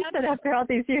to chance it after all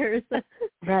these years.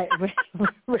 Right.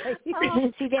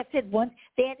 See, that's it.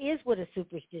 That is what a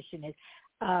superstition is.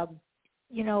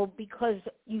 Because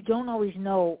you don't always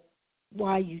know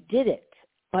why you did it,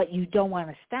 but you don't want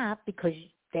to stop because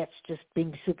that's just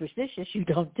being superstitious. You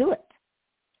don't do it.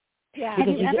 Yeah.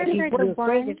 Because you're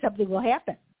afraid that something will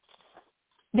happen.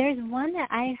 There's one that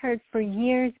I heard for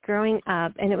years growing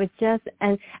up, and it was just,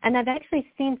 and I've actually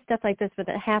seen stuff like this where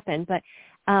it happened, but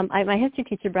my history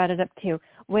teacher brought it up too,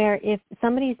 where if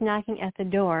somebody's knocking at the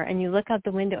door and you look out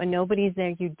the window and nobody's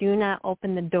there, you do not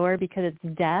open the door because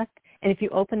it's death, and if you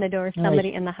open the door,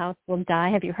 somebody in the house will die.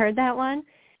 Have you heard that one?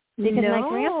 Because my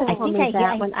grandpa told me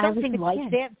that when I was a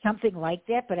kid. Something like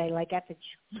that, but I got the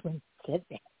children said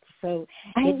that. So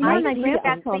my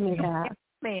grandpa told me that.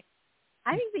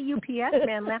 I think the UPS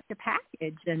man left a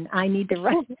package, and I need to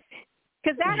run.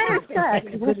 Because that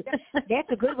happens.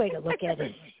 That's a good way to look at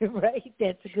it, right?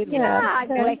 That's a good way. Yeah,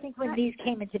 well, I think when these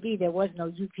came into being, there was no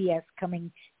UPS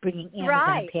bringing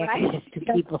Amazon packages to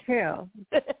people. That's true.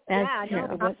 That's true.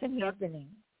 It wasn't happening.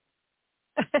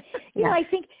 I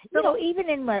think, even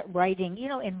in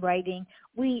writing,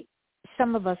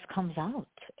 some of us comes out.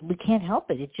 We can't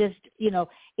help it. It just,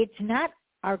 it's not,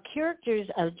 our characters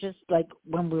are just like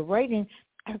when we're writing,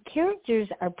 our characters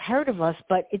are part of us,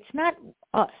 but it's not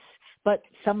us. But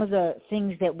some of the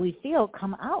things that we feel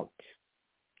come out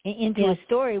into a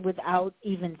story without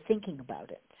even thinking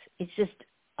about it. It's just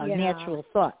a natural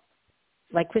thought.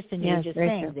 Like Kristen, you were just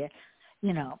saying there.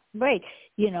 Right.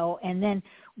 And then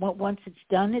once it's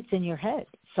done, it's in your head.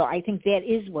 So I think that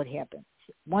is what happens.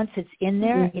 Once it's in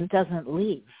there, it doesn't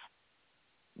leave.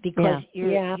 Because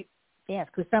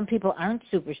because some people aren't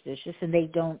superstitious and they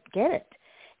don't get it.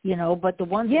 But the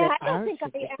ones that are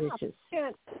superstitious, I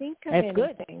can't think of that's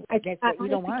anything. good. That's what you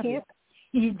don't want to do.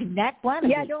 You do not want to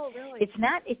be. I don't really. It's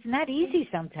not easy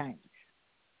sometimes.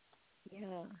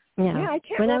 I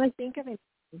can't really think of anything.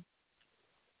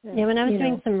 Yeah, when I was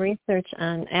doing some research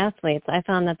on athletes, I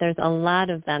found that there's a lot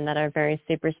of them that are very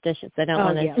superstitious. They don't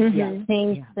want to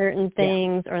change certain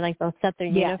things, or like they'll set their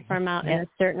uniform out in a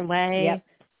certain way,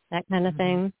 that kind of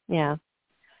thing. Yeah.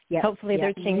 Yeah. Hopefully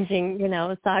they're changing,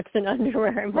 socks and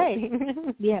underwear. Right.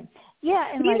 Yeah.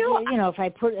 And if I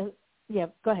put,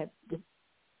 go ahead.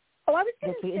 Oh, I was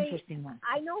going to say, interesting one.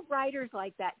 I know writers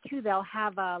like that too. They'll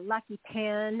have a lucky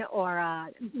pen or a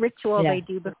ritual they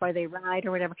do before they write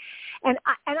or whatever. And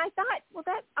I thought, well,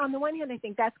 that on the one hand, I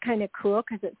think that's kind of cool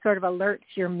because it sort of alerts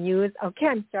your muse. Okay,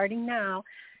 I'm starting now.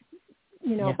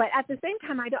 But at the same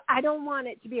time, I don't want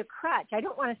it to be a crutch. I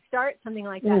don't want to start something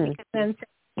like that because then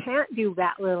I can't do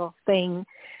that little thing.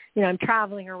 I'm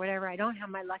traveling or whatever. I don't have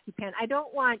my lucky pen. I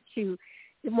don't want it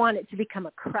to become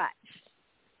a crutch.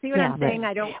 See what I'm saying?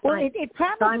 I don't. Well, it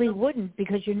probably wouldn't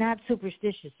because you're not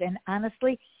superstitious, and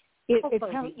honestly, I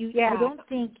don't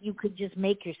think you could just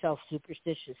make yourself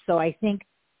superstitious. So I think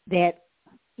that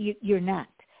you're not.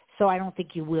 So I don't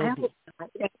think you will be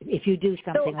if you do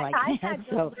something like that.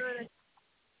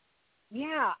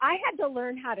 I had to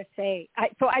learn how to say.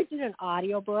 So I did an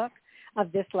audiobook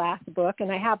of this last book,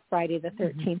 and I have Friday the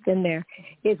 13th in there.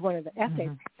 Is one of the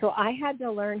essays. So I had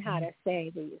to learn how to say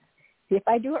these. See if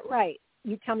I do it right.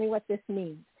 You tell me what this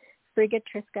means.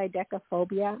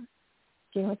 Frigatriskaidekaphobia. Do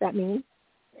you know what that means?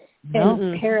 No.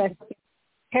 And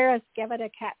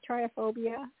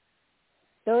Paraskevadacatriophobia.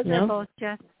 Those are both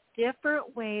just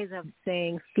different ways of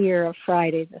saying fear of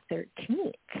Friday the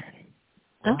 13th.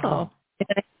 Oh.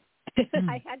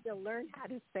 I had to learn how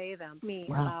to say them.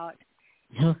 About,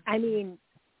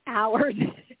 hours.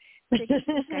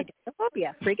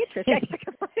 Frigatriskaidekaphobia.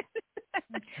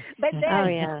 But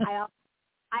then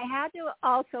I had to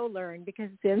also learn, because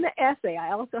it's in the essay,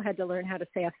 I also had to learn how to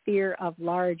say a fear of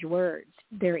large words.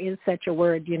 There is such a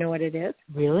word. Do you know what it is?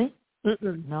 Really?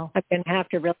 No. I'm going to have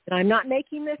to really, and I'm not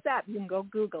making this up. You can go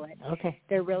Google it. Okay.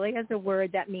 There really is a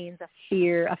word that means a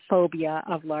fear, a phobia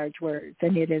of large words,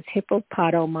 and it is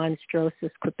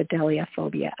hippopotomonstrosis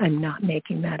quippedaliophobia. I'm not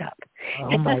making that up.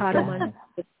 Oh, my God.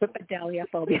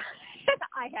 Quippedaliophobia.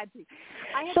 I had to.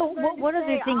 So what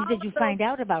other things did you find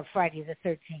out about Friday the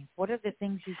 13th? What are the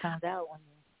things you found out when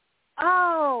you...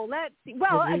 Oh, let's see.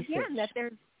 Well, again,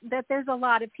 that there's a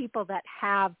lot of people that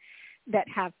have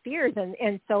fears,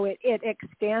 and so it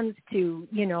extends to,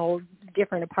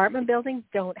 different apartment buildings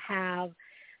don't have,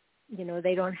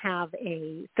 they don't have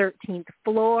a 13th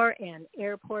floor, and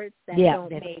airports that don't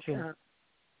make true.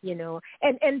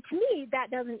 And to me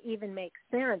that doesn't even make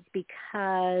sense,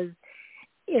 because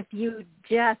if you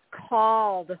just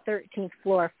call the 13th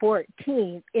floor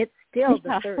 14th, it's still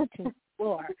the 13th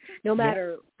floor, no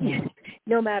matter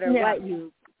what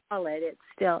you call it. It's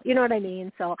still, you know what I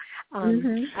mean? So so I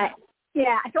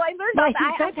learned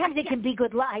that. Sometimes it can be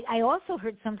good luck. I also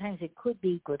heard sometimes it could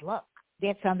be good luck.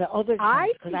 That's on the other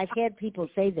side, because I've had people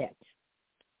say that.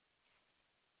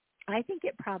 I think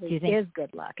it probably is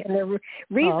good luck. And the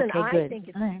reason I think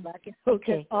it's good luck is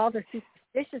because all the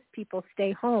superstitious people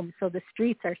stay home, so the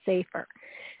streets are safer.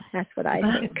 That's what I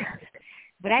think.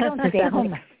 But I don't stay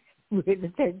home with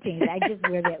the 13th. I just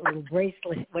wear that little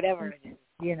bracelet, whatever it is,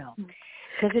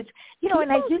 Because it's,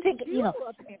 and I do think,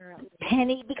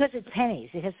 penny, because it's pennies.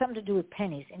 It has something to do with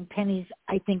pennies. And pennies,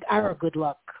 I think, are a good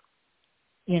luck.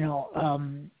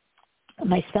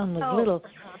 My son was little.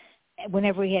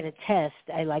 Whenever he had a test,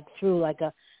 I threw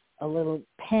a little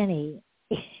penny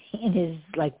in his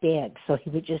bag, so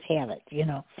he would just have it,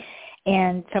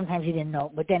 And sometimes he didn't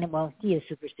know, but then, well, he is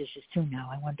superstitious too now.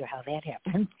 I wonder how that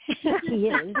happened. He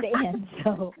is, and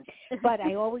so, but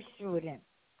I always threw it in.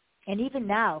 And even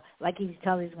now, like he's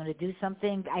telling me he's going to do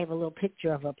something, I have a little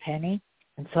picture of a penny,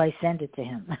 and so I send it to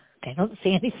him. I don't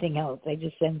say anything else. I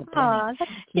just send the penny. Oh,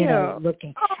 that's cute.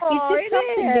 Looking. Oh, it's just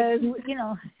something is. that you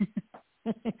know.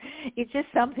 It's just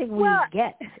something we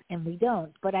get, and we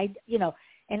don't. But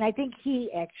and I think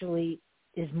he actually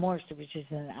is more superstitious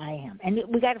than I am. And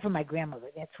we got it from my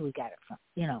grandmother. That's who we got it from.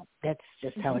 That's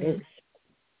just how it is.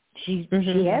 She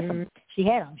had them. She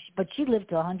had them. But she lived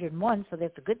to 101, so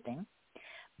that's a good thing.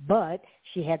 But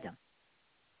she had them.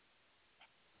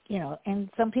 And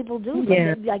some people do.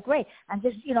 Yeah. Like Ray, I'm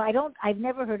just, I've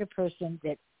never heard a person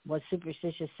that was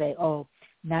superstitious say, "Oh,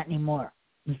 not anymore."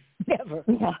 Never.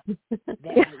 Yeah.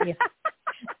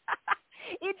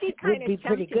 It'd be kind of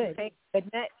pretty good,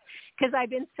 wouldn't it? Because I've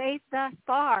been safe thus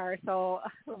far. So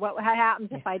what happens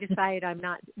if I decide I'm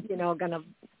not, going to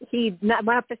heed? When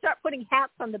I have to start putting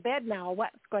hats on the bed now,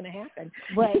 what's going to happen?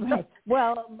 Right.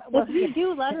 Well, if you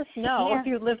do, let us know if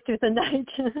you live through the night.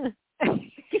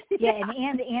 Yeah,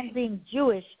 and being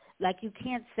Jewish, like you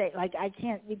can't say, like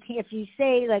if you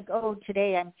say like, "Oh,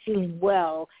 today I'm feeling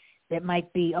well," that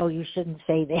might be, "Oh, you shouldn't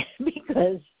say that,"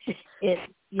 because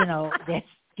that's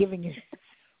giving you.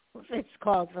 It's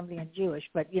called something in Jewish,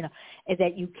 but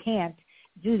that you can't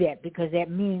do that because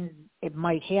that means it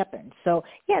might happen. So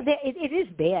yeah, it is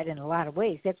bad in a lot of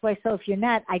ways. That's why. So if you're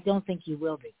not, I don't think you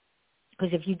will be.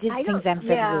 Because if you did things on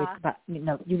February,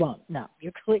 no, you won't. No,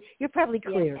 you're clear. You're probably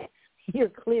cleared. Yeah. You're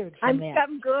cleared from that.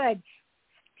 I'm good.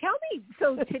 Tell me,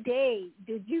 so today,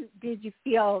 did you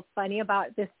feel funny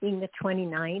about this being the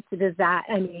 29th? Does that,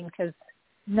 because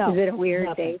is it a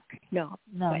weird date? No,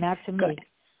 not to me.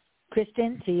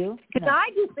 Kristen, to you? Because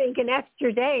I just think an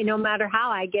extra day, no matter how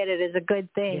I get it, is a good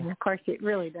thing. Yeah. Of course, it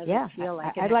really doesn't feel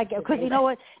like it. I like it because you know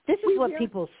what? This is what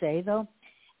people say though.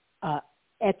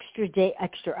 Extra day,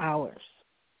 extra hours.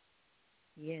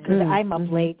 Yeah. Because I'm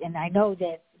up late, and I know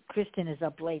that Kristen is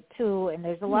up late too, and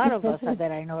there's a lot of us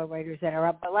that I know are writers that are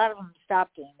up. A lot of them stop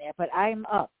doing that, but I'm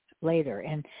up later,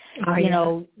 and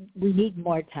we need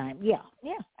more time. Yeah,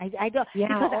 I don't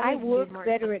because I work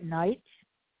better at night.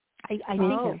 I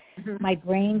think my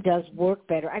brain does work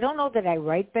better. I don't know that I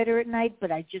write better at night,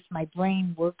 but my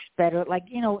brain works better. Like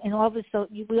and all this. So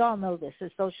we all know this. The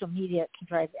social media can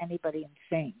drive anybody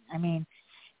insane.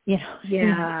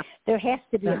 There has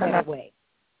to be a better way.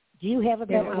 Do you have a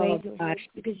better way?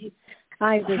 Because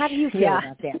how do you feel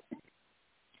about that?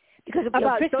 Because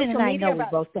Kristen and I know we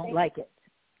both don't like it.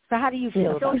 So how do you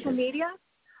feel about social media?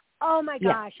 Oh my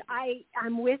gosh,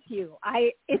 I'm with you.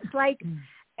 It's like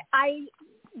I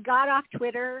got off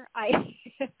Twitter. I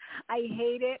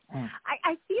hate it.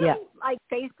 I feel like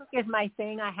Facebook is my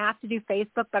thing. I have to do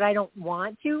Facebook, but I don't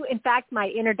want to. In fact, my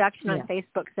introduction on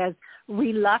Facebook says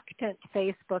reluctant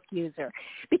Facebook user,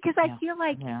 because I feel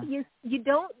like you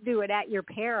don't do it at your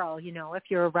peril. If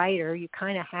you're a writer, you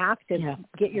kind of have to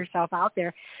get yourself out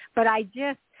there. But I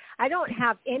don't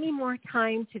have any more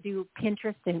time to do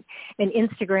Pinterest and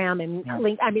Instagram and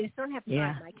link. I just don't have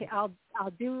time.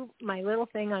 I'll do my little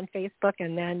thing on Facebook,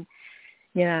 and then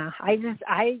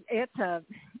it's a,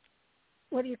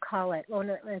 what do you call it?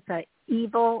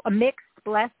 It's a mixed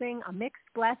blessing,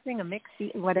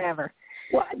 whatever.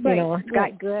 Well, it's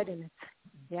got good and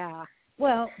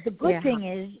Well, the good thing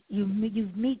is you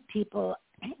meet people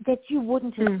that you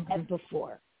wouldn't have met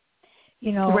before.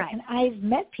 And I've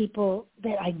met people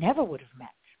that I never would have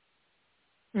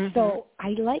met. So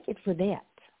I like it for that.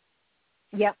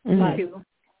 Yep, me too.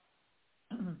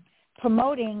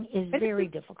 Promoting is very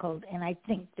difficult, and I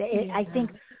think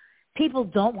people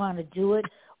don't want to do it,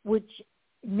 which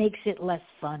makes it less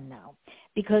fun now,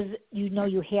 because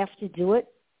you have to do it,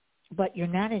 but you're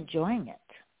not enjoying it.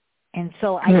 And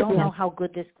so I don't know how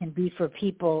good this can be for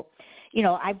people.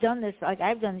 I've done this,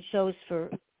 I've done shows for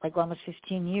almost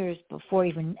 15 years before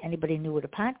even anybody knew what a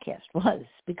podcast was,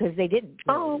 because they didn't.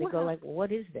 They go like, well,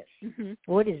 what is this?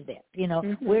 What is that?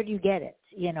 Where do you get it?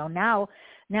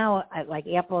 Now like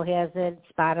Apple has it,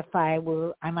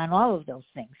 Spotify, I'm on all of those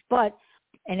things.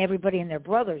 And everybody and their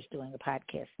brother's doing a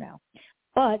podcast now.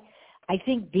 But I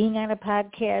think being on a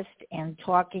podcast and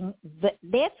talking,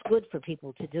 that's good for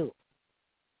people to do.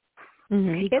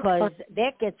 Because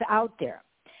that gets out there.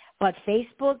 But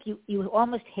Facebook, you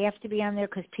almost have to be on there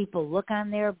because people look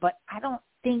on there. But I don't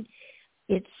think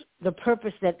it's the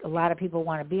purpose that a lot of people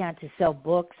want to be on, to sell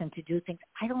books and to do things.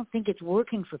 I don't think it's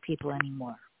working for people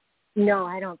anymore. No,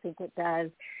 I don't think it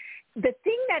does. The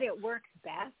thing that it works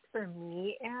best for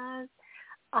me is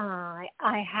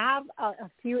I have a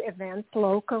few events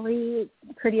locally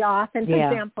pretty often. For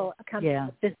example,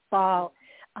 this fall,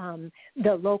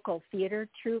 the local theater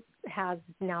troupe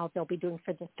they'll be doing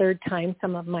for the third time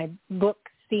some of my book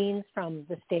scenes from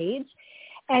the stage.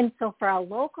 And so for our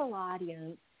local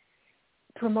audience,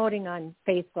 promoting on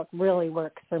Facebook really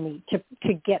works for me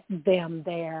to get them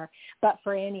there. But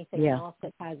for anything else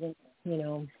that hasn't,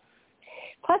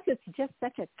 plus it's just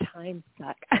such a time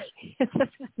suck. I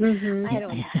don't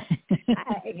know.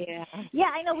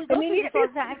 I know. We go through this all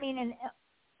the time. I mean, and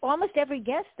almost every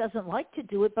guest doesn't like to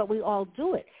do it, but we all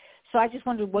do it. So I just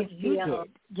wondered what you did,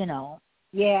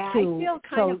 I feel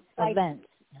kind of like events.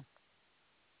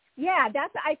 Yeah,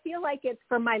 I feel like it's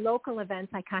for my local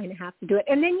events, I kind of have to do it.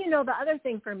 And then, the other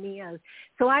thing for me is,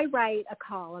 so I write a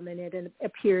column and it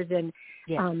appears in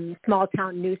small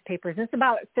town newspapers. And it's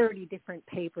about 30 different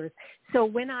papers. So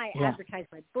when I advertise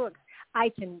my books,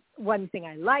 one thing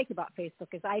I like about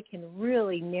Facebook is I can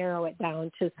really narrow it down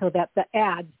so that the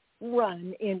ads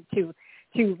run into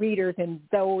readers in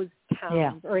those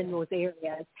towns or in those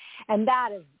areas. And that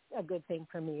is a good thing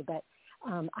for me. But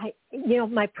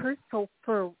my personal,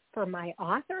 for my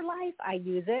author life, I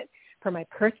use it. For my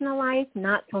personal life,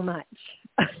 not so much.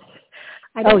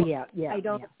 I don't.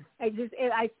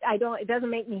 It doesn't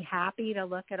make me happy to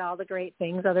look at all the great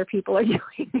things other people are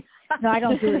doing. No, I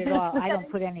don't do it at all. I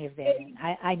don't put any of that in.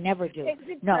 I never do.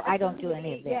 No, I don't do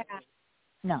any of that. Yeah.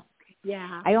 No.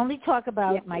 Yeah. I only talk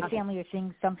about my family or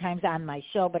things sometimes on my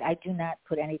show, but I do not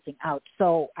put anything out.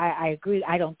 So I agree.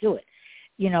 I don't do it.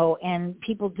 And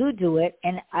people do it.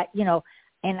 And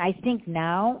and I think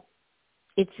now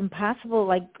it's impossible.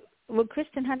 Like, well,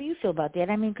 Kristen, how do you feel about that?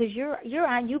 I mean, because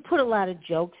you put a lot of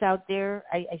jokes out there.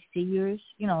 I see yours,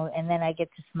 and then I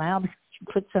get to smile because you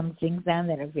put some things on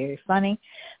that are very funny.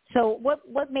 So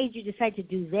what made you decide to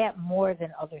do that more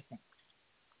than other things?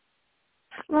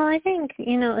 Well, I think,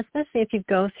 especially if you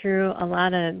go through a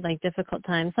lot of difficult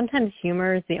times, sometimes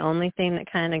humor is the only thing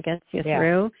that kind of gets you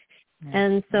through.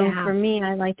 And so for me,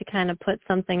 I like to kind of put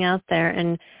something out there.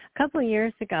 And a couple of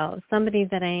years ago, somebody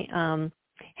that I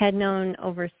had known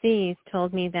overseas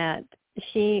told me that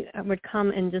she would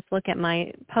come and just look at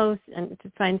my posts and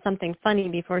to find something funny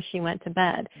before she went to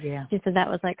bed. Yeah. She said that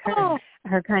was like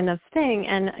her kind of thing.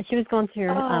 And she was going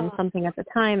through something at the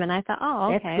time. And I thought,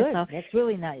 okay. That's good. So that's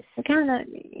really nice. I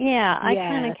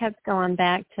kind of kept going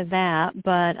back to that.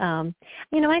 But,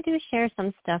 I do share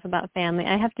some stuff about family.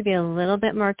 I have to be a little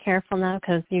bit more careful now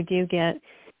because you do get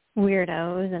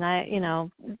weirdos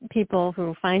and people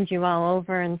who find you all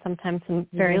over and sometimes some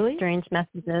very strange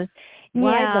messages.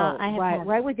 Why though?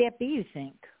 Why would that be, you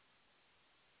think?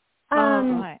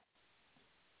 I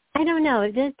don't know.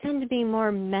 It does tend to be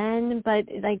more men, but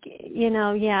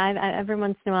every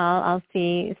once in a while I'll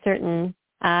see certain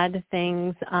odd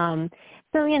things.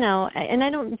 So, and I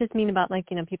don't just mean about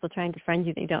people trying to friend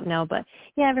you that you don't know, but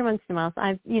every once in a while,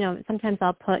 so sometimes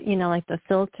I'll put, the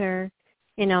filter,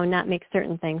 not make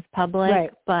certain things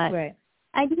public, but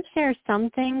I do share some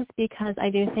things because I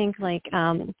do think like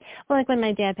when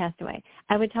my dad passed away,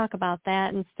 I would talk about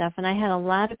that and stuff. And I had a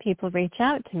lot of people reach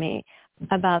out to me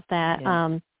about that.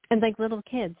 And little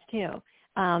kids too.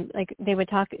 They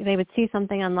would see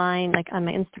something online, on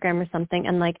my Instagram or something,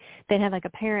 and they'd have a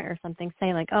parent or something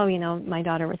say my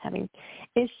daughter was having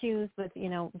issues with,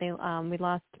 we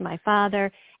lost my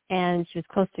father and she was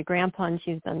close to grandpa and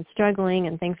she's been struggling,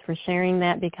 and thanks for sharing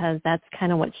that because that's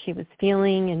kind of what she was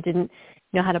feeling and didn't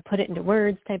know how to put it into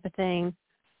words type of thing,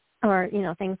 or,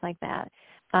 things like that,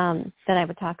 that I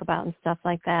would talk about and stuff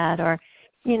like that, or,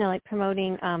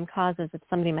 promoting causes if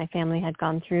somebody in my family had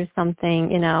gone through something,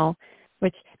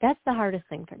 which that's the hardest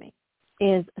thing for me,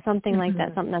 is something like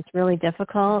that, something that's really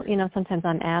difficult. Sometimes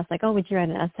I'm asked would you write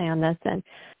an essay on this?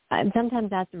 And sometimes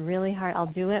that's really hard. I'll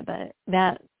do it, but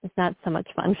that is not so much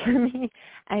fun for me.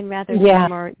 I'd rather do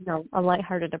more, a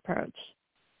lighthearted approach.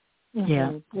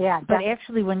 Yeah. But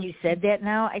actually, when you said that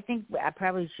now, I think I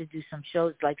probably should do some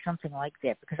shows something like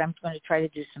that, because I'm going to try to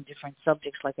do some different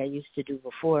subjects like I used to do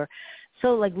before.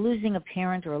 So losing a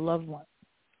parent or a loved one,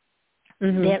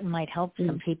 that might help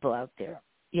some people out there.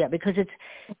 Yeah, because it's,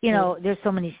 there's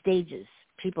so many stages,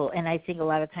 people, and I think a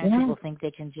lot of times people think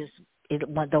they can just,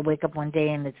 they'll wake up one day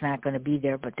and it's not going to be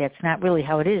there, but that's not really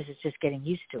how it is. It's just getting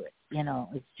used to it.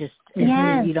 It's just,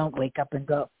 you don't wake up and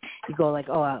go, you go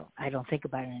I don't think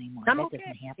about it anymore. That doesn't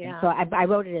happen. Yeah. So I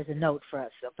wrote it as a note for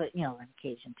us, but, on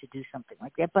occasion to do something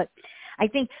like that. But I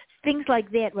think things like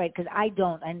that, right, because I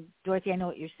don't, and Dorothy, I know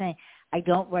what you're saying, I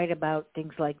don't write about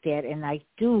things like that, and I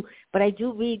do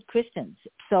read Kristen's.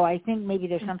 So I think maybe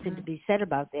there's something to be said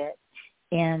about that.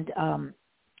 And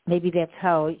maybe that's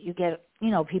how you get,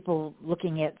 people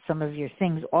looking at some of your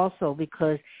things also,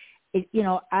 because,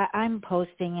 I'm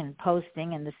posting and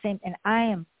the same, and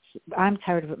I'm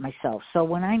tired of it myself. So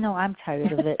when I know I'm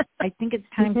tired of it, I think it's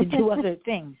time to do other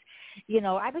things.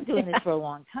 I've been doing this for a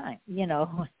long time,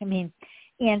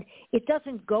 and it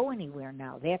doesn't go anywhere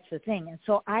now. That's the thing. And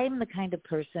so I'm the kind of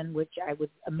person, which I would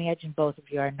imagine both of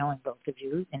you are, knowing both of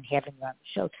you and having you on the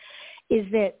show, is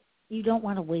that you don't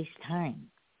want to waste time.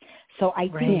 So I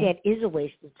think that is a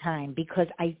waste of time, because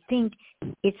I think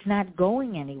it's not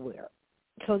going anywhere.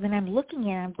 So then I'm looking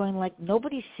at it, I'm going like,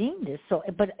 nobody's seeing this. So,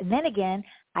 but then again,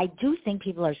 I do think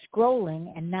people are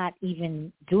scrolling and not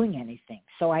even doing anything.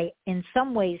 So I, in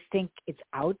some ways, think it's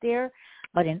out there,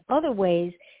 but in other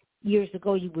ways, years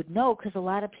ago you would know, because a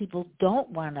lot of people don't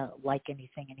want to like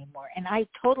anything anymore. And I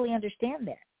totally understand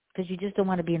that, because you just don't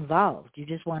want to be involved. You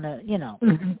just want to,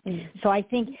 So I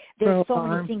think there's so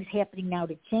many things happening now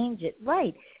to change it.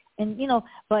 Right. And,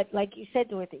 but like you said,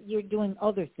 Dorothy, you're doing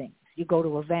other things. You go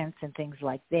to events and things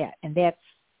like that. And that's,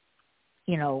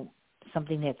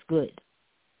 something that's good.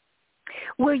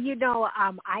 Well,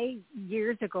 I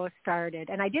years ago started,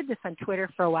 and I did this on Twitter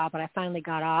for a while, but I finally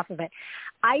got off of it.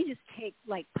 I just take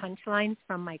like punchlines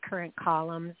from my current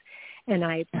columns, and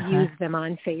I use them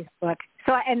on Facebook.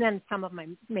 So, and then some of my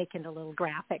make into little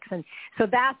graphics, and so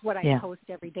that's what I post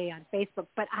every day on Facebook.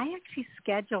 But I actually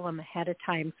schedule them ahead of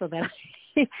time so that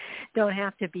I don't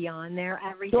have to be on there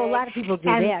every day. So a lot of people do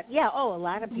that. Yeah. Oh, a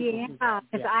lot of people do that.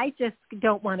 Because I just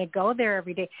don't want to go there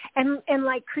every day. And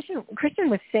like Christian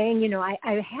was saying,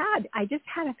 I just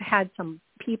have had some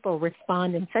people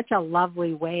respond in such a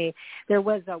lovely way. There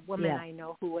was a woman I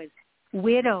know who was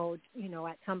widowed,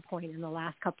 at some point in the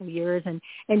last couple of years, and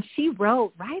she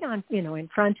wrote right on, in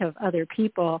front of other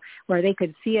people where they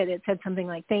could see it. It said something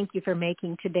like, "Thank you for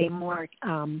making today more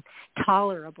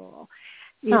tolerable."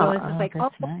 It's just like,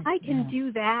 nice. I can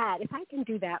do that. If I can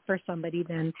do that for somebody,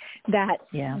 then that's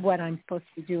what I'm supposed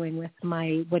to be doing with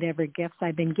my whatever gifts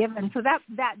I've been given. So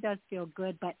that does feel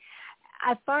good. But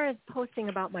as far as posting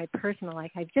about my personal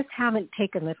life, I just haven't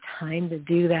taken the time to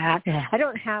do that. Yeah. I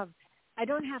don't have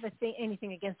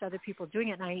anything against other people doing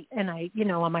it, and I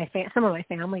on my some of my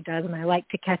family does, and I like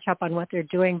to catch up on what they're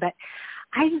doing, but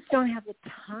I just don't have the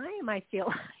time. I feel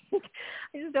like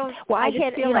I just don't. Well, I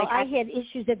had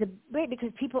issues at the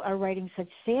because people are writing such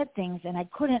sad things, and I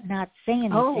couldn't not say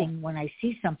anything when I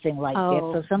see something like that.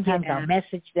 So sometimes I'll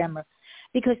message them,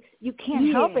 because you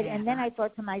can't help it. And then I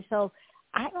thought to myself,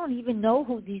 I don't even know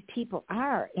who these people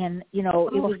are. And, it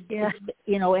was,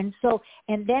 and so,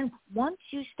 and then once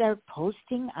you start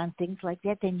posting on things like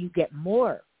that, then you get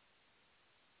more.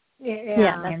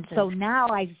 And so now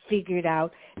I figured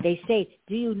out, they say,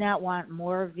 do you not want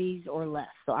more of these or less?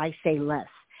 So I say less,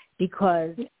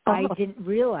 because I didn't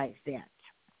realize that.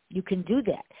 You can do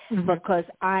that, because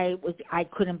I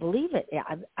couldn't believe it.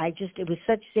 It was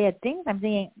such sad things. I'm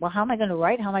thinking, well, how am I going to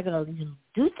write? How am I going to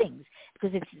do things?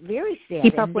 Because it's very sad.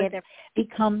 Keep up with it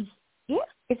becomes,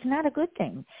 it's not a good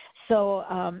thing. So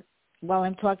while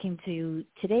I'm talking to you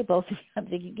today, both of you, I'm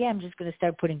thinking, I'm just going to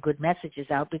start putting good messages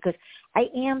out, because I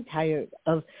am tired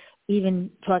of even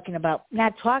not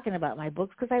talking about my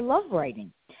books, because I love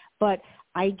writing. But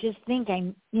I just think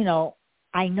I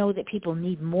know that people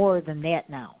need more than that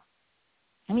now.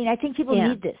 I mean, I think people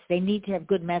need this. They need to have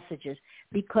good messages,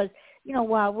 because,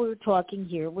 while we're talking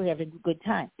here, we're having a good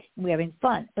time. We're having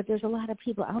fun. But there's a lot of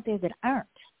people out there that aren't.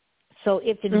 So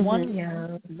if in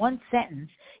one sentence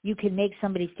you can make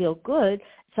somebody feel good,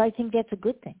 so I think that's a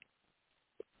good thing.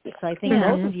 So I think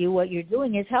both of you, what you're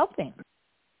doing is helping.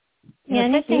 I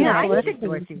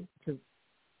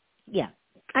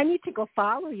need to go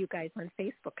follow you guys on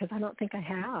Facebook, because I don't think I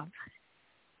have.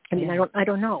 I mean, I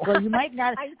don't know. Well, you might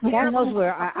not. Who knows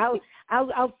where?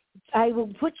 I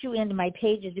will put you into my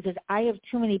pages, because I have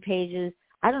too many pages.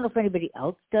 I don't know if anybody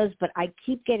else does, but I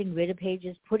keep getting rid of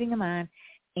pages, putting them on,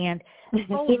 and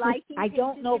I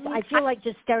don't know. I feel like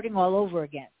just starting all over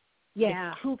again.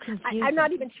 Yeah, it's too confusing. I'm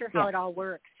not even sure how it all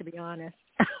works, to be honest.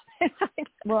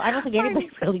 Well, I don't think anybody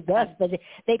really does, but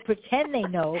they pretend they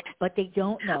know, but they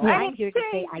don't know. I'm here to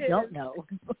say I don't know.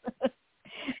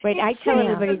 Right, I tell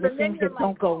everybody the things that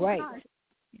don't go right.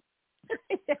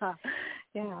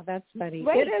 Yeah, that's funny.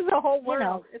 Right. It is a whole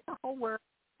world. It's a whole world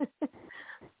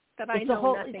that I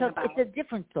know nothing about. It's a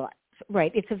different thought.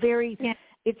 Right. It's a very,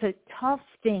 it's a tough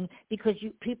thing, because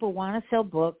people want to sell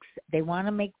books, they want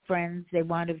to make friends, they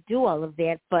want to do all of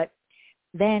that, but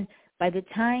then by the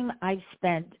time I've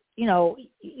spent,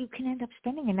 you can end up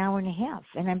spending an hour and a half,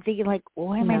 and I'm thinking like,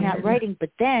 why am I not writing? But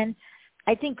then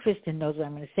I think Kristen knows what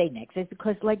I'm going to say next. It's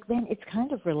because, then it's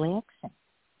kind of relaxing.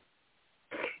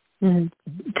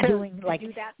 Doing like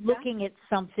looking at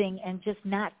something and just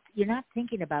you're not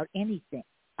thinking about anything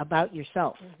about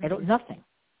yourself, nothing.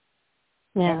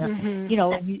 Yeah. And,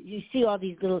 and you see all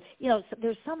these little, so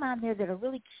there's some on there that are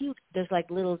really cute. There's like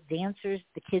little dancers,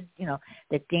 the kids,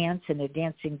 that dance, and they're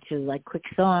dancing to like quick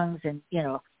songs, and,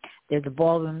 they're the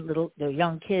ballroom they're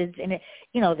young kids, and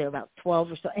they're about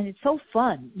 12 or so, and it's so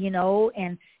fun,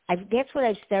 and that's what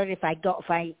I've started.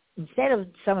 Instead of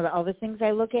some of the other things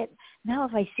I look at, now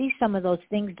if I see some of those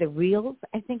things, the reels,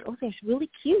 I think, oh, they're really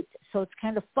cute. So it's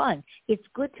kind of fun. It's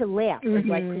good to laugh, like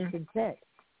Kristen said.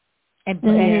 And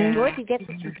Dorothy gets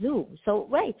what you do. So,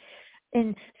 right.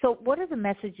 And so what are the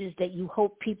messages that you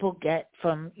hope people get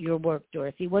from your work,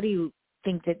 Dorothy? What do you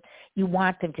think that you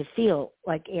want them to feel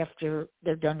like after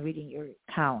they're done reading your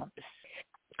columns?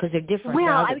 Because they're different than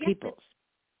other people's.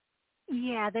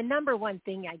 Yeah, the number one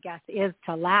thing, I guess, is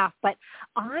to laugh. But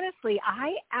honestly,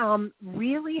 I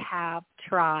really have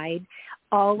tried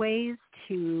always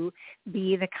to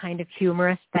be the kind of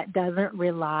humorist that doesn't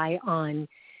rely on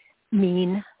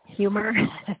mean humor.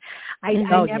 I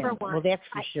never want. Well, that's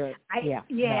for sure.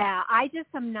 I just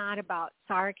am not about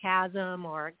sarcasm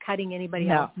or cutting anybody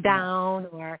else down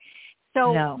or.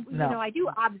 So, I do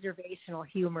observational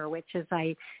humor, which is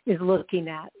looking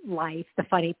at life, the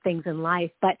funny things in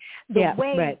life. But the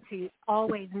way to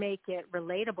always make it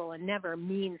relatable and never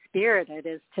mean-spirited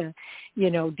is to,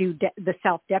 do the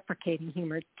self-deprecating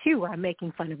humor, too, where I'm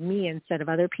making fun of me instead of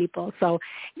other people. So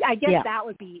I guess that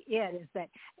would be it, is that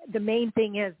the main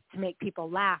thing is to make people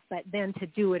laugh, but then to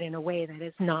do it in a way that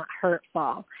is not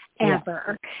hurtful,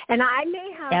 ever. And I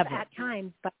may have at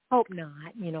times, but hope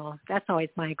not. That's always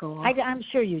my goal. I'm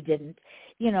sure you didn't,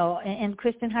 and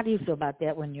Kristen, how do you feel about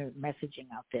that when you're messaging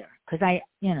out there? Because I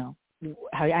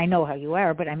know how you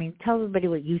are, but I mean, tell everybody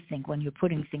what you think when you're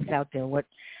putting things out there, what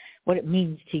it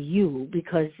means to you,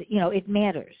 because, it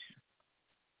matters.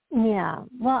 Yeah.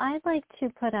 Well, I like to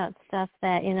put out stuff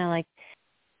that, like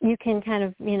you can kind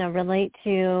of, relate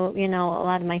to, a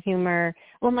lot of my humor.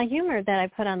 Well, my humor that I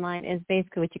put online is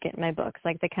basically what you get in my books,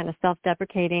 like the kind of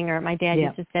self-deprecating, or my dad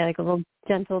used to say, like a little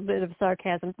gentle bit of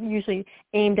sarcasm, usually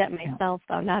aimed at myself,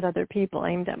 though, not other people,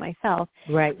 aimed at myself.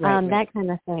 Right. That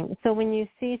kind of thing. So when you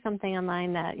see something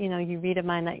online that, you read of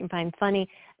mine that you find funny,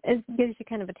 it gives you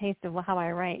kind of a taste of how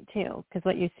I write, too, because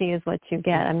what you see is what you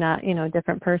get. I'm not, a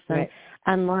different person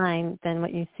online than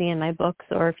what you see in my books,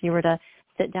 or if you were to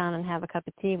sit down and have a cup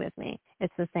of tea with me.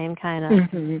 It's the same kind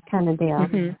of deal.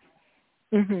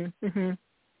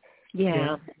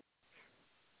 Yeah.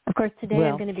 Of course, today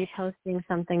I'm going to be posting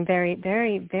something very,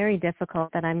 very, very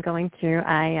difficult that I'm going through.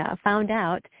 I found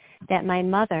out that my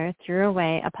mother threw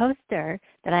away a poster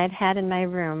that I had had in my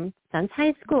room since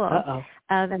high school of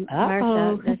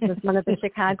Marsha. This was one of the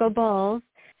Chicago Bulls.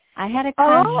 I had a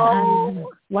crush on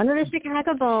one of the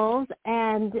Chicago Bulls,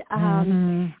 and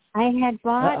I had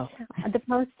bought the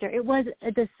poster. It was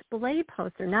a display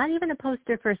poster, not even a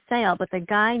poster for sale, but the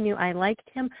guy knew I liked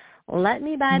him, let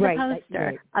me buy the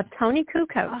poster of Tony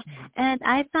Kukoc. And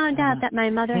I found out that my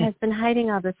mother has been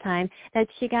hiding all this time, that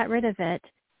she got rid of it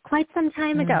quite some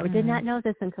time ago. Did not know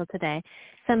this until today.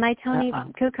 So my Tony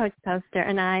Kukoc poster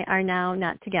and I are now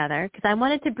not together, because I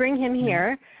wanted to bring him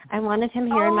here. I wanted him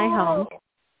here in my home.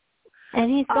 And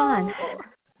he's gone.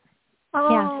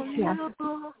 Yeah.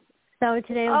 So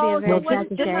today will be a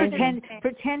very tragic day.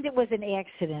 Pretend it was an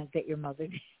accident that your mother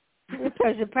did.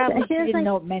 Because it probably she didn't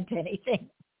know it meant anything.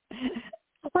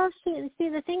 Well, see,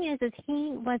 the thing is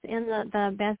he was in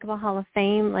the Basketball Hall of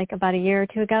Fame like about a year or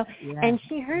two ago, and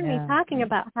she heard me talking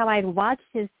about how I'd watched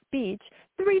his speech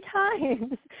 3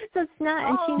 times. So it's not,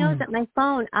 and she knows that my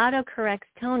phone autocorrects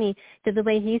Tony to the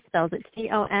way he spells it,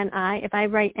 Toni. If I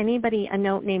write anybody a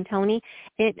note named Tony,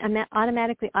 it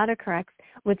automatically autocorrects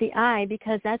with the I,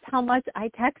 because that's how much I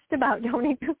text about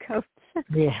Tony Kukoc.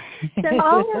 Yeah.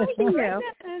 So,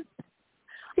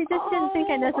 she just didn't think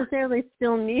I necessarily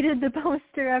still needed the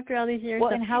poster after all these years.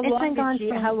 Well, and how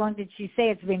long did she say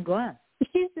it's been gone?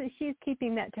 She's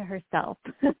keeping that to herself.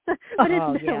 But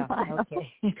it's been a while.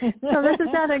 Okay. So this is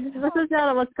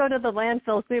not let's go to the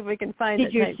landfill, see if we can find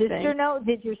it. Did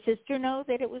your sister know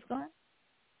that it was gone?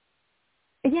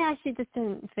 Yeah, she just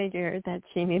didn't figure that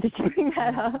she needed to bring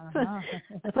that up.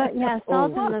 But yeah,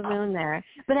 salt's in the wound there.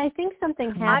 But I think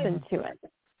something happened to it.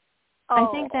 I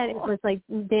think that it was like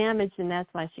damaged, and that's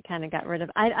why she kind of got rid of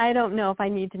it. I don't know if I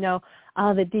need to know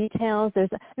all the details. There's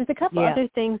a couple other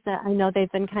things that I know they've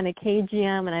been kind of cagey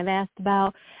on and I've asked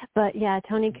about. But yeah,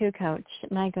 Tony Kukoc,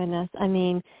 my goodness. I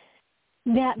mean,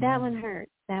 that one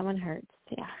hurts. That one hurts.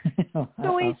 Yeah. So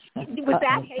was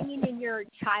that hanging in your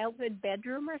childhood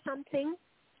bedroom or something?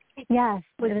 Yes.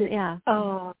 Yeah.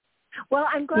 Oh. Well,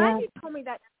 I'm glad you told me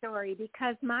that story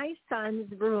because my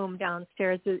son's room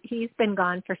downstairs, he's been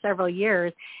gone for several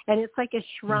years, and it's like a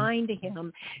shrine to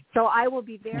him. So I will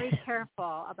be very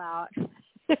careful about anything.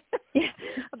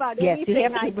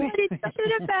 It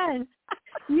should have been.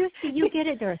 You get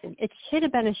it, Dorothy. It should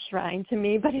have been a shrine to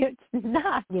me, but it's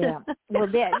not. Yeah. Well,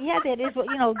 that is what,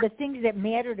 the things that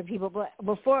matter to people. But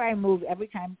before I moved, every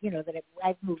time, that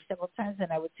I've moved several times,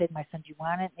 and I would say to my son, "Do you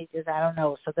want it?" And he says, "I don't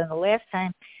know." So then the last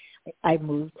time I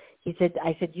moved,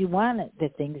 I said, "Do you want it, the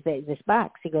things, this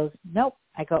box?" He goes, "Nope."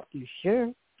 I go, "You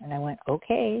sure?" And I went,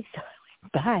 "Okay." So I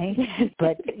went, bye.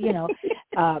 But,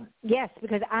 yes,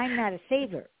 because I'm not a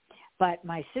saver. But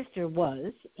my sister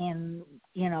was, and,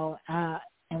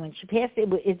 and when she passed,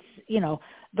 it's,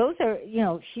 those are,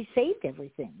 she saved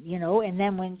everything, and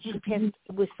then when she passed,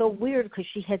 it was so weird because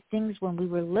she had things when we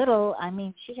were little. I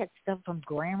mean, she had stuff from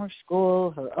grammar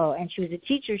school, and she was a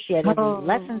teacher. She had every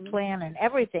lesson plan and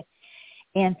everything,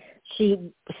 and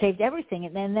she saved everything.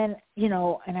 And then,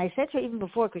 and I said to her even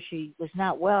before, because she was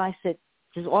not well, I said,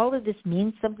 "Does all of this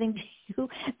mean something to you?"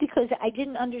 Because I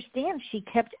didn't understand. She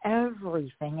kept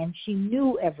everything, and she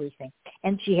knew everything.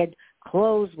 And she had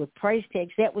clothes with price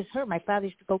tags. That was her. My father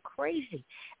used to go crazy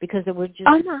because it was just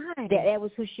that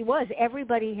was who she was.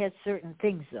 Everybody has certain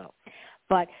things, though.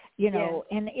 But,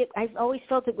 and I've always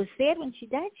felt it was sad when she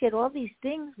died. She had all these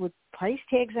things with price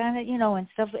tags on it, and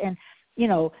stuff, and,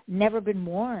 never been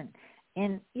worn.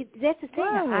 And that's the thing.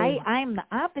 I'm the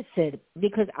opposite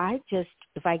because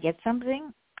if I get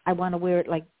something, I want to wear it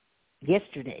like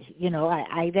yesterday.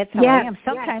 That's how I am.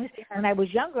 Sometimes when I was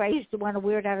younger, I used to want to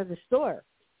wear it out of the store.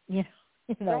 Right.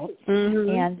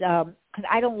 And because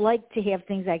I don't like to have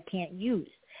things I can't use.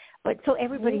 But so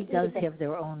everybody does have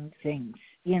their own things.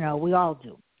 We all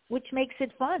do, which makes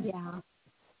it fun. Yeah.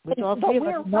 Which all three of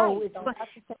us know it's fun.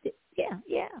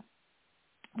 Yeah.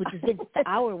 Which is good. The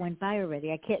hour went by already.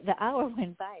 The hour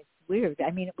went by. It's weird.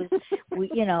 I mean, it was,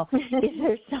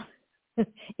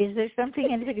 is there something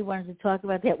anybody wanted to talk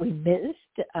about that we missed?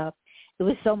 It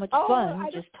was so much fun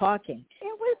just talking.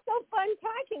 It was so fun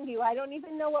talking to you. I don't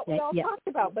even know what we all talked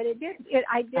about, but it did.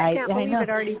 I can't believe it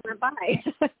already went by.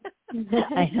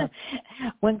 I know.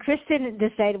 When Kristen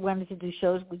decided wanted to do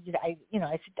shows, I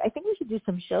said, "I think we should do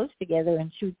some shows together."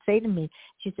 And she would say to me,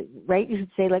 she said, "Right?" You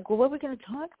would say, like, "Well, what are we going to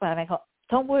talk about?" And I go,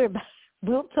 "Don't worry about it.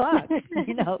 We'll talk.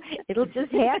 It'll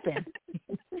just happen."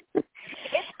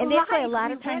 And that's why a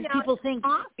lot of times people think,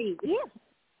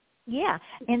 yeah,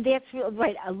 and that's real,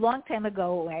 right. A long time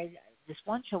ago, this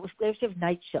one show was, they have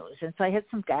night shows, and so I had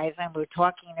some guys on, we were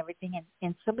talking and everything,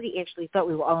 and somebody actually thought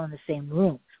we were all in the same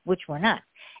room, which we're not.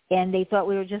 And they thought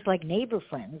we were just like neighbor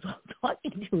friends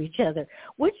talking to each other,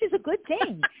 which is a good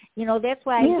thing. That's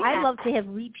why I love to have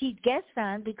repeat guests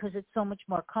on because it's so much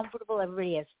more comfortable.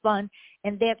 Everybody has fun,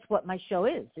 and that's what my show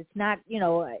is. It's not,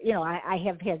 I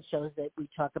have had shows that we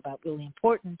talk about really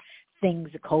important things,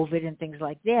 COVID and things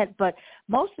like that. But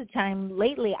most of the time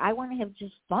lately, I want to have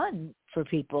just fun for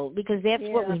people because that's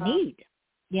what we need.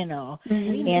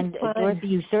 And Dorothy,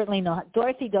 you certainly know.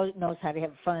 Dorothy knows how to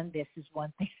have fun. This is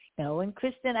one thing I know, and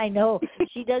Kristen, I know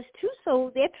she does too.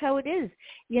 So that's how it is,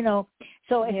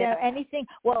 So is there anything?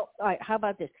 Well, all right. How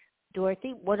about this,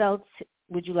 Dorothy? What else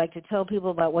would you like to tell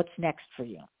people about what's next for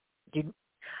you?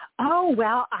 Oh,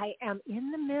 well, I am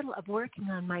in the middle of working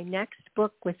on my next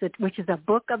book, which is a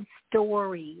book of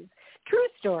stories, true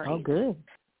stories. Oh, good.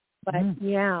 But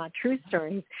true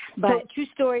stories. But so true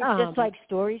stories, just like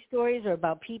stories, or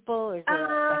about people, or is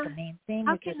there like a main theme?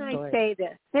 How can I say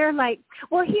this? They're like,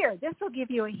 well, here, this will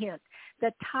give you a hint.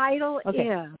 The title is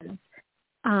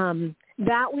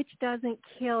That Which Doesn't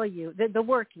Kill You. The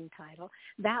working title,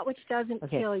 That Which Doesn't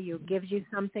Kill You, gives you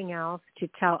something else to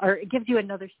tell, or it gives you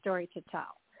another story to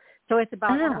tell. So it's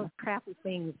about all those crappy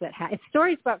things that happen. It's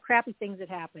stories about crappy things that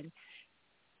happen.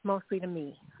 Mostly to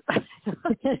me.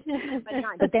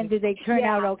 but then do they turn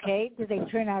out okay? Do they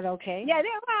turn out okay?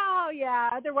 Yeah,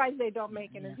 otherwise they don't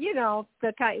make it.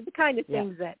 The kind of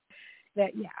things that.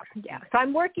 So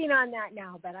I'm working on that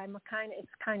now, but it's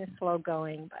kind of slow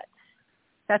going, but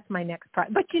that's my next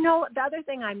project. But the other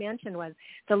thing I mentioned was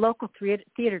the local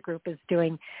theater group is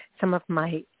doing some of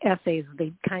my essays.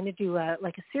 They kind of do a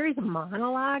series of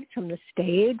monologues from the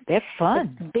stage. That's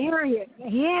fun.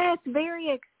 It's very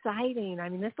exciting. I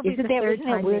mean, this will be the third time. Isn't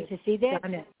that weird to see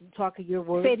that? Talk of your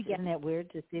words. Isn't that weird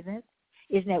to see that?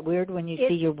 Isn't that weird when you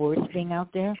see your words being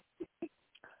out there?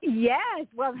 Yes.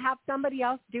 Well, have somebody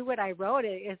else do what I wrote.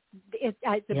 It's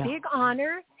a big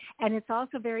honor, and it's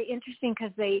also very interesting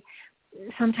because they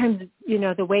sometimes,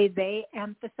 the way they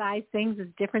emphasize things is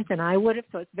different than I would have.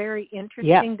 So it's very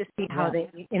interesting to see how they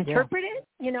interpret it,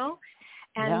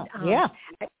 And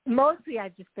mostly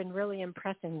I've just been really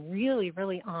impressed and really,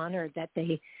 really honored that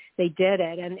they did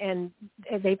it. And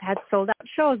they've had sold out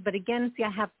shows. But again, see, I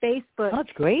have Facebook.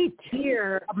 That's great.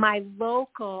 Here, my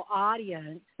local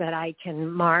audience that I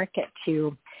can market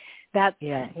to. That's,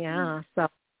 so.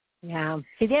 Yeah.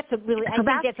 See, that's a really, I think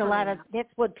that's a lot of, that's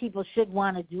what people should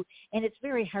want to do. And it's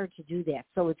very hard to do that.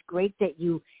 So it's great that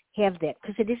you have that,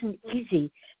 because it isn't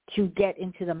easy to get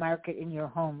into the market in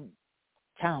your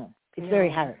hometown. It's very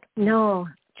hard. No.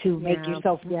 To make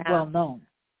yourself well known.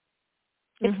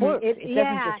 It's work. It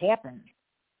doesn't just happen.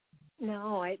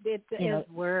 No, it is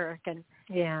work. And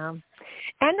and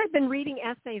I've been reading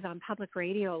essays on public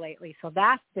radio lately, so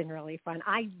that's been really fun.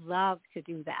 I love to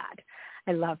do that.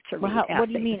 I love to read essays. What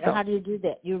do you mean? So, how do you do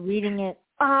that? You're reading it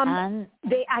on?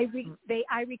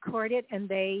 I record it and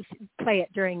they play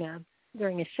it during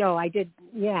a show. I did,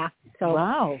 So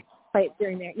wow. Play it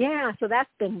during there. Yeah, so that's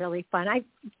been really fun.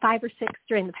 5 or 6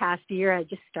 during the past year. I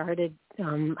just started.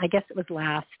 I guess it was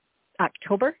last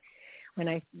October when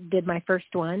I did my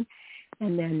first one.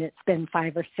 And then it's been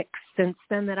 5 or 6 since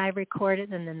then that I've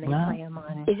recorded, and then they play them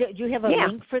on. Do you have a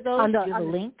link for those? Do you have a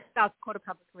link? South Dakota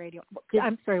Public Radio.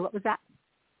 I'm sorry, what was that?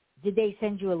 Did they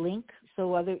send you a link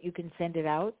so you can send it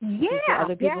out? Yeah, so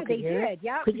other people they hear did. It?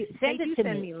 Yeah, could you send it to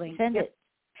me? Links. Send it.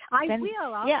 I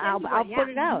will. I'll put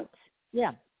it out.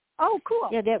 Yeah. Oh, cool.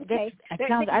 Yeah, that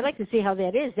sounds. I'd like to see how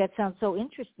that is. That sounds so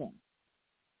interesting.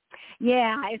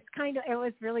 Yeah, it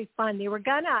was really fun. They were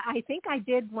I think I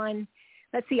did one.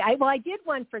 Let's see. I did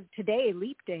one for today,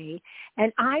 Leap Day,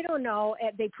 and I don't know.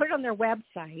 They put it on their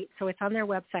website, so it's on their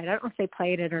website. I don't know if they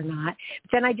played it or not.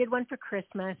 But then I did one for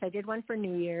Christmas. I did one for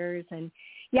New Year's, and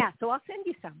so I'll send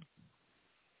you some.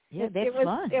 Yeah, that's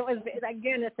fun. It was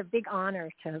again. It's a big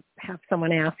honor to have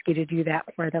someone ask you to do that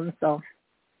for them. So,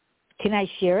 can I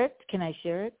share it?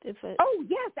 Oh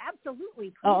yes,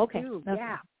 absolutely. Please okay. Do.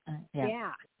 Okay.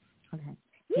 Yeah. Okay.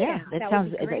 Yeah,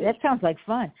 that sounds like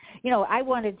fun. I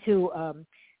wanted to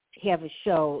have a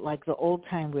show like the old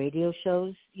time radio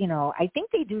shows. I think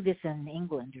they do this in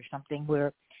England or something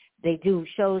where they do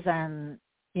shows on,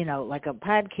 like a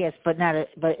podcast, but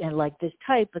in like this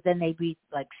type. But then they read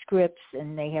like scripts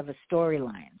and they have a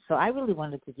storyline. So I really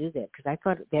wanted to do that because I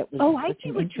thought that was such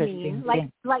an interesting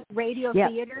thing. Like radio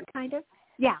theater kind of.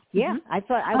 Yeah. Yeah, I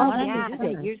thought I wanted to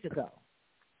do that years ago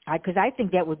because I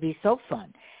think that would be so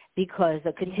fun. Because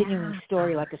a continuing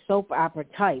story, like a soap opera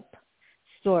type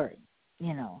story,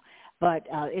 But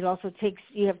it also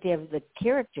you have to have the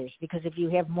characters, because if you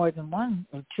have more than 1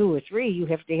 or 2 or 3, you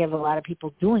have to have a lot of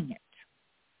people doing it,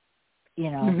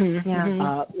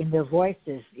 in their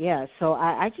voices. Yeah, so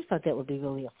I just thought that would be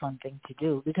really a fun thing to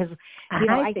do because,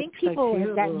 I think people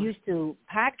have gotten used to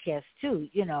podcasts too,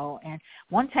 And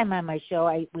one time on my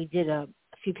show, we did a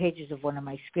few pages of one of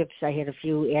my scripts. I had a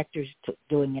few actors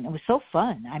doing it. It was so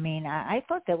fun. I mean, I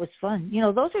thought that was fun.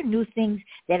 Those are new things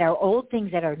that are old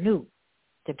things that are new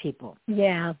to people.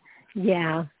 Yeah.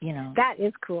 That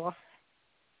is cool.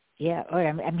 Yeah. All right.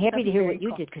 I'm happy to hear what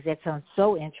you did because that sounds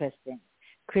so interesting.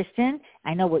 Kristen,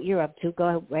 I know what you're up to.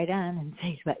 Go right on and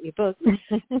say about your book.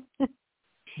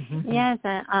 Yes,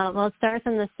 well, Stars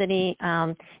in the City,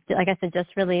 like I said,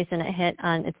 just released, and it hit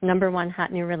on its #1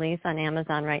 hot new release on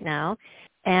Amazon right now.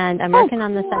 And I'm working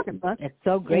on the second book. It's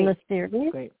so great. In the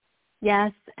series. Great.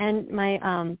 Yes, and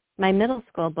my middle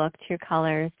school book, True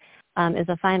Colors, is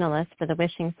a finalist for the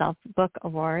Wishing Self Book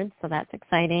Awards, so that's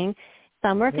exciting. So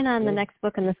I'm working on the next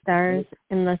book in the Stars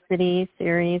in the City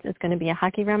series. It's going to be a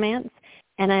hockey romance.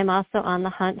 And I'm also on the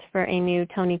hunt for a new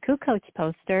Tony Kukoc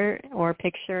poster or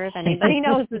picture, if anybody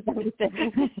knows this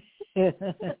anything.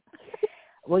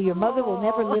 Well, your mother will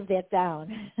never live that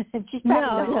down. She's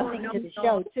probably listening to the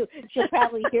show, too. She'll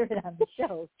probably hear it on the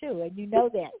show, too, and you know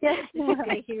that. Yes.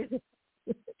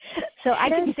 So I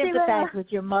can sympathize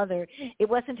with your mother. It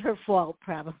wasn't her fault,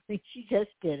 probably. She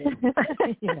just did it.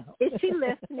 Is she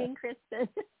listening, Kristen?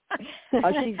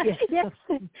 Oh, she's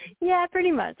yeah,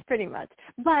 pretty much.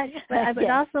 But I would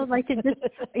also like to just,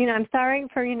 I'm sorry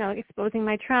for, exposing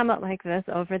my trauma like this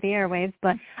over the airwaves,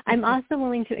 but I'm also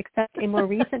willing to accept a more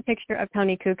recent picture of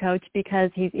Tony Kukoc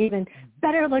because he's even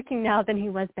better looking now than he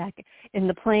was back in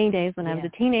the playing days when I was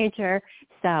a teenager.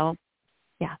 So,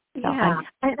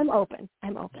 I'm open.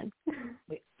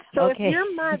 So if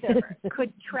your mother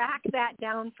could track that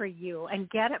down for you and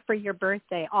get it for your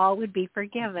birthday, all would be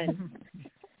forgiven.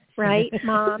 Right,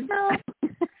 Mom?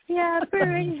 Yeah,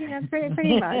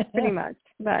 pretty much.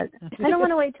 But I don't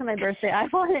want to wait till my birthday. I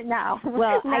want it now.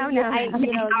 Well,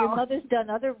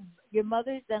 your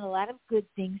mother's done a lot of good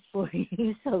things for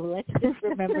you, so let's just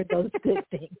remember those good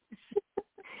things.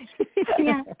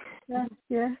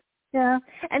 Yeah.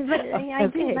 And But I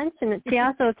did mention that she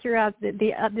also threw out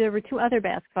there were 2 other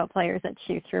basketball players that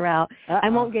she threw out. I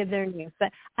won't give their names,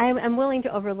 but I'm willing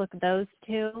to overlook those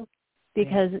 2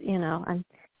 because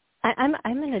I'm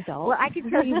an adult. Well, I can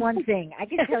tell you one thing. I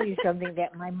can tell you something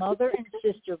that my mother and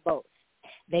sister both.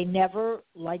 They never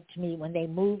liked me when they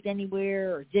moved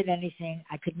anywhere or did anything.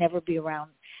 I could never be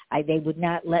around. They would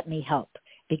not let me help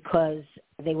because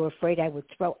they were afraid I would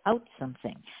throw out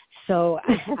something. So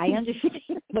I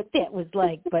understand what that was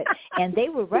like. And they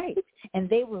were right. And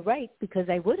they were right because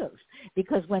I would have.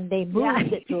 Because when they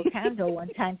moved to a condo one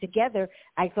time together,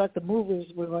 I thought the movers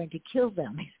were going to kill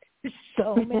them.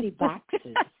 So many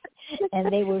boxes.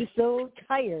 And they were so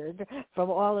tired from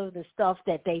all of the stuff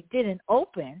that they didn't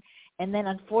open. And then,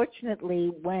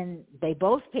 unfortunately, when they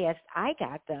both passed, I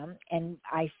got them, and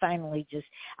I finally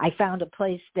I found a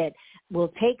place that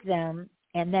will take them,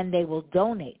 and then they will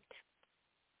donate,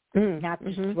 not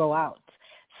just throw out.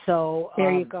 So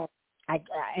there you go.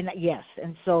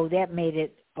 And so that made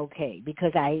it okay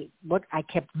because I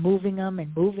kept moving them,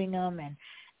 and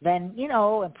then,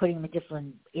 and putting them in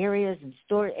different areas and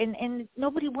store, and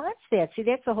nobody wants that. See,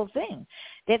 that's the whole thing.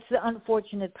 That's the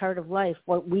unfortunate part of life.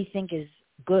 What we think is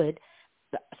good,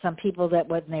 some people that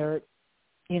when they're,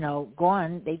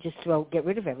 gone, they just get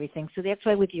rid of everything. So that's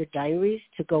why with your diaries,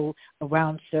 to go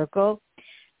around circle,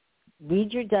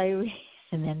 read your diaries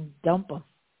and then dump them.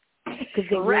 Because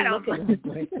they will look at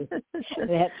them.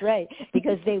 That's right.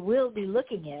 Because they will be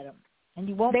looking at them. And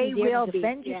you won't be there to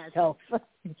defend yourself.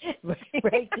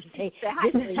 Right? To say,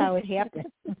 this is how it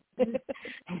happened.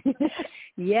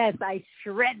 Yes, I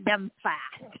shred them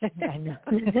fast. I know.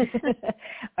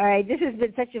 All right, this has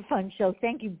been such a fun show.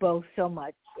 Thank you both so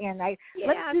much. And let's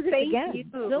do this again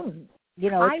soon.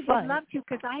 I would love to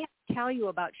because I have to tell you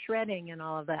about shredding and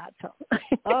all of that. So.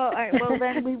 All right. Well,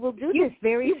 then we will do this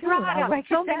very soon. I'll write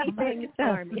so many things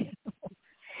for me.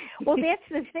 Well, that's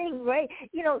the thing, right?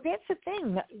 That's the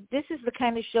thing. This is the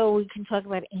kind of show we can talk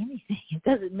about anything. It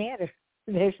doesn't matter.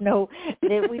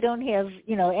 We don't have,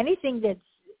 anything that's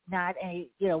not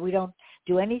we don't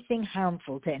do anything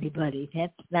harmful to anybody.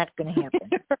 That's not going to happen.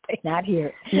 Right. Not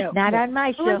here. No, not on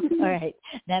my show. All right.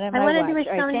 Not on my watch. I want to do a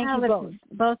show now with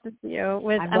both of you.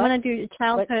 I want to do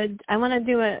childhood. I want to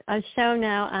do a show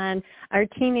now on our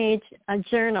teenage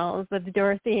journals with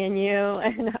Dorothy and you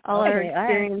and all our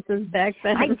experiences back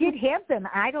then. I did have them.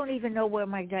 I don't even know where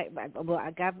I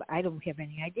don't have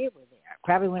any idea where they are.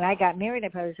 Probably when I got married, I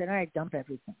probably said, all right, dump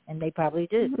everything. And they probably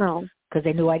did. No. Because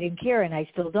they knew I didn't care, and I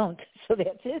still don't. So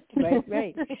that's it,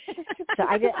 right. So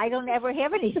I don't ever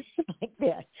have anything like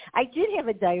that. I did have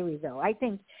a diary, though. I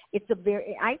think it's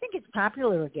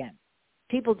popular again.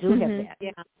 People do have that.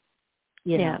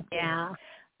 Yeah.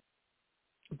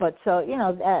 But so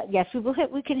yes,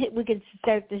 we can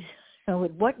start this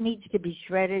with what needs to be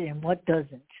shredded and what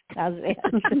doesn't. How's that?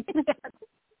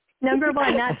 Number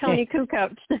 1, not Tony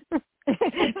Kukoc.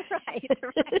 Right.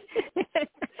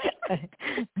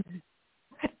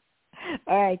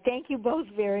 All right. Thank you both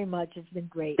very much. It's been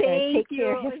great. Take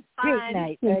care. It was Great fun.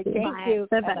 night. All right, thank you.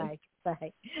 Bye-bye. Bye.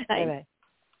 Bye. Bye.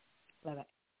 Bye.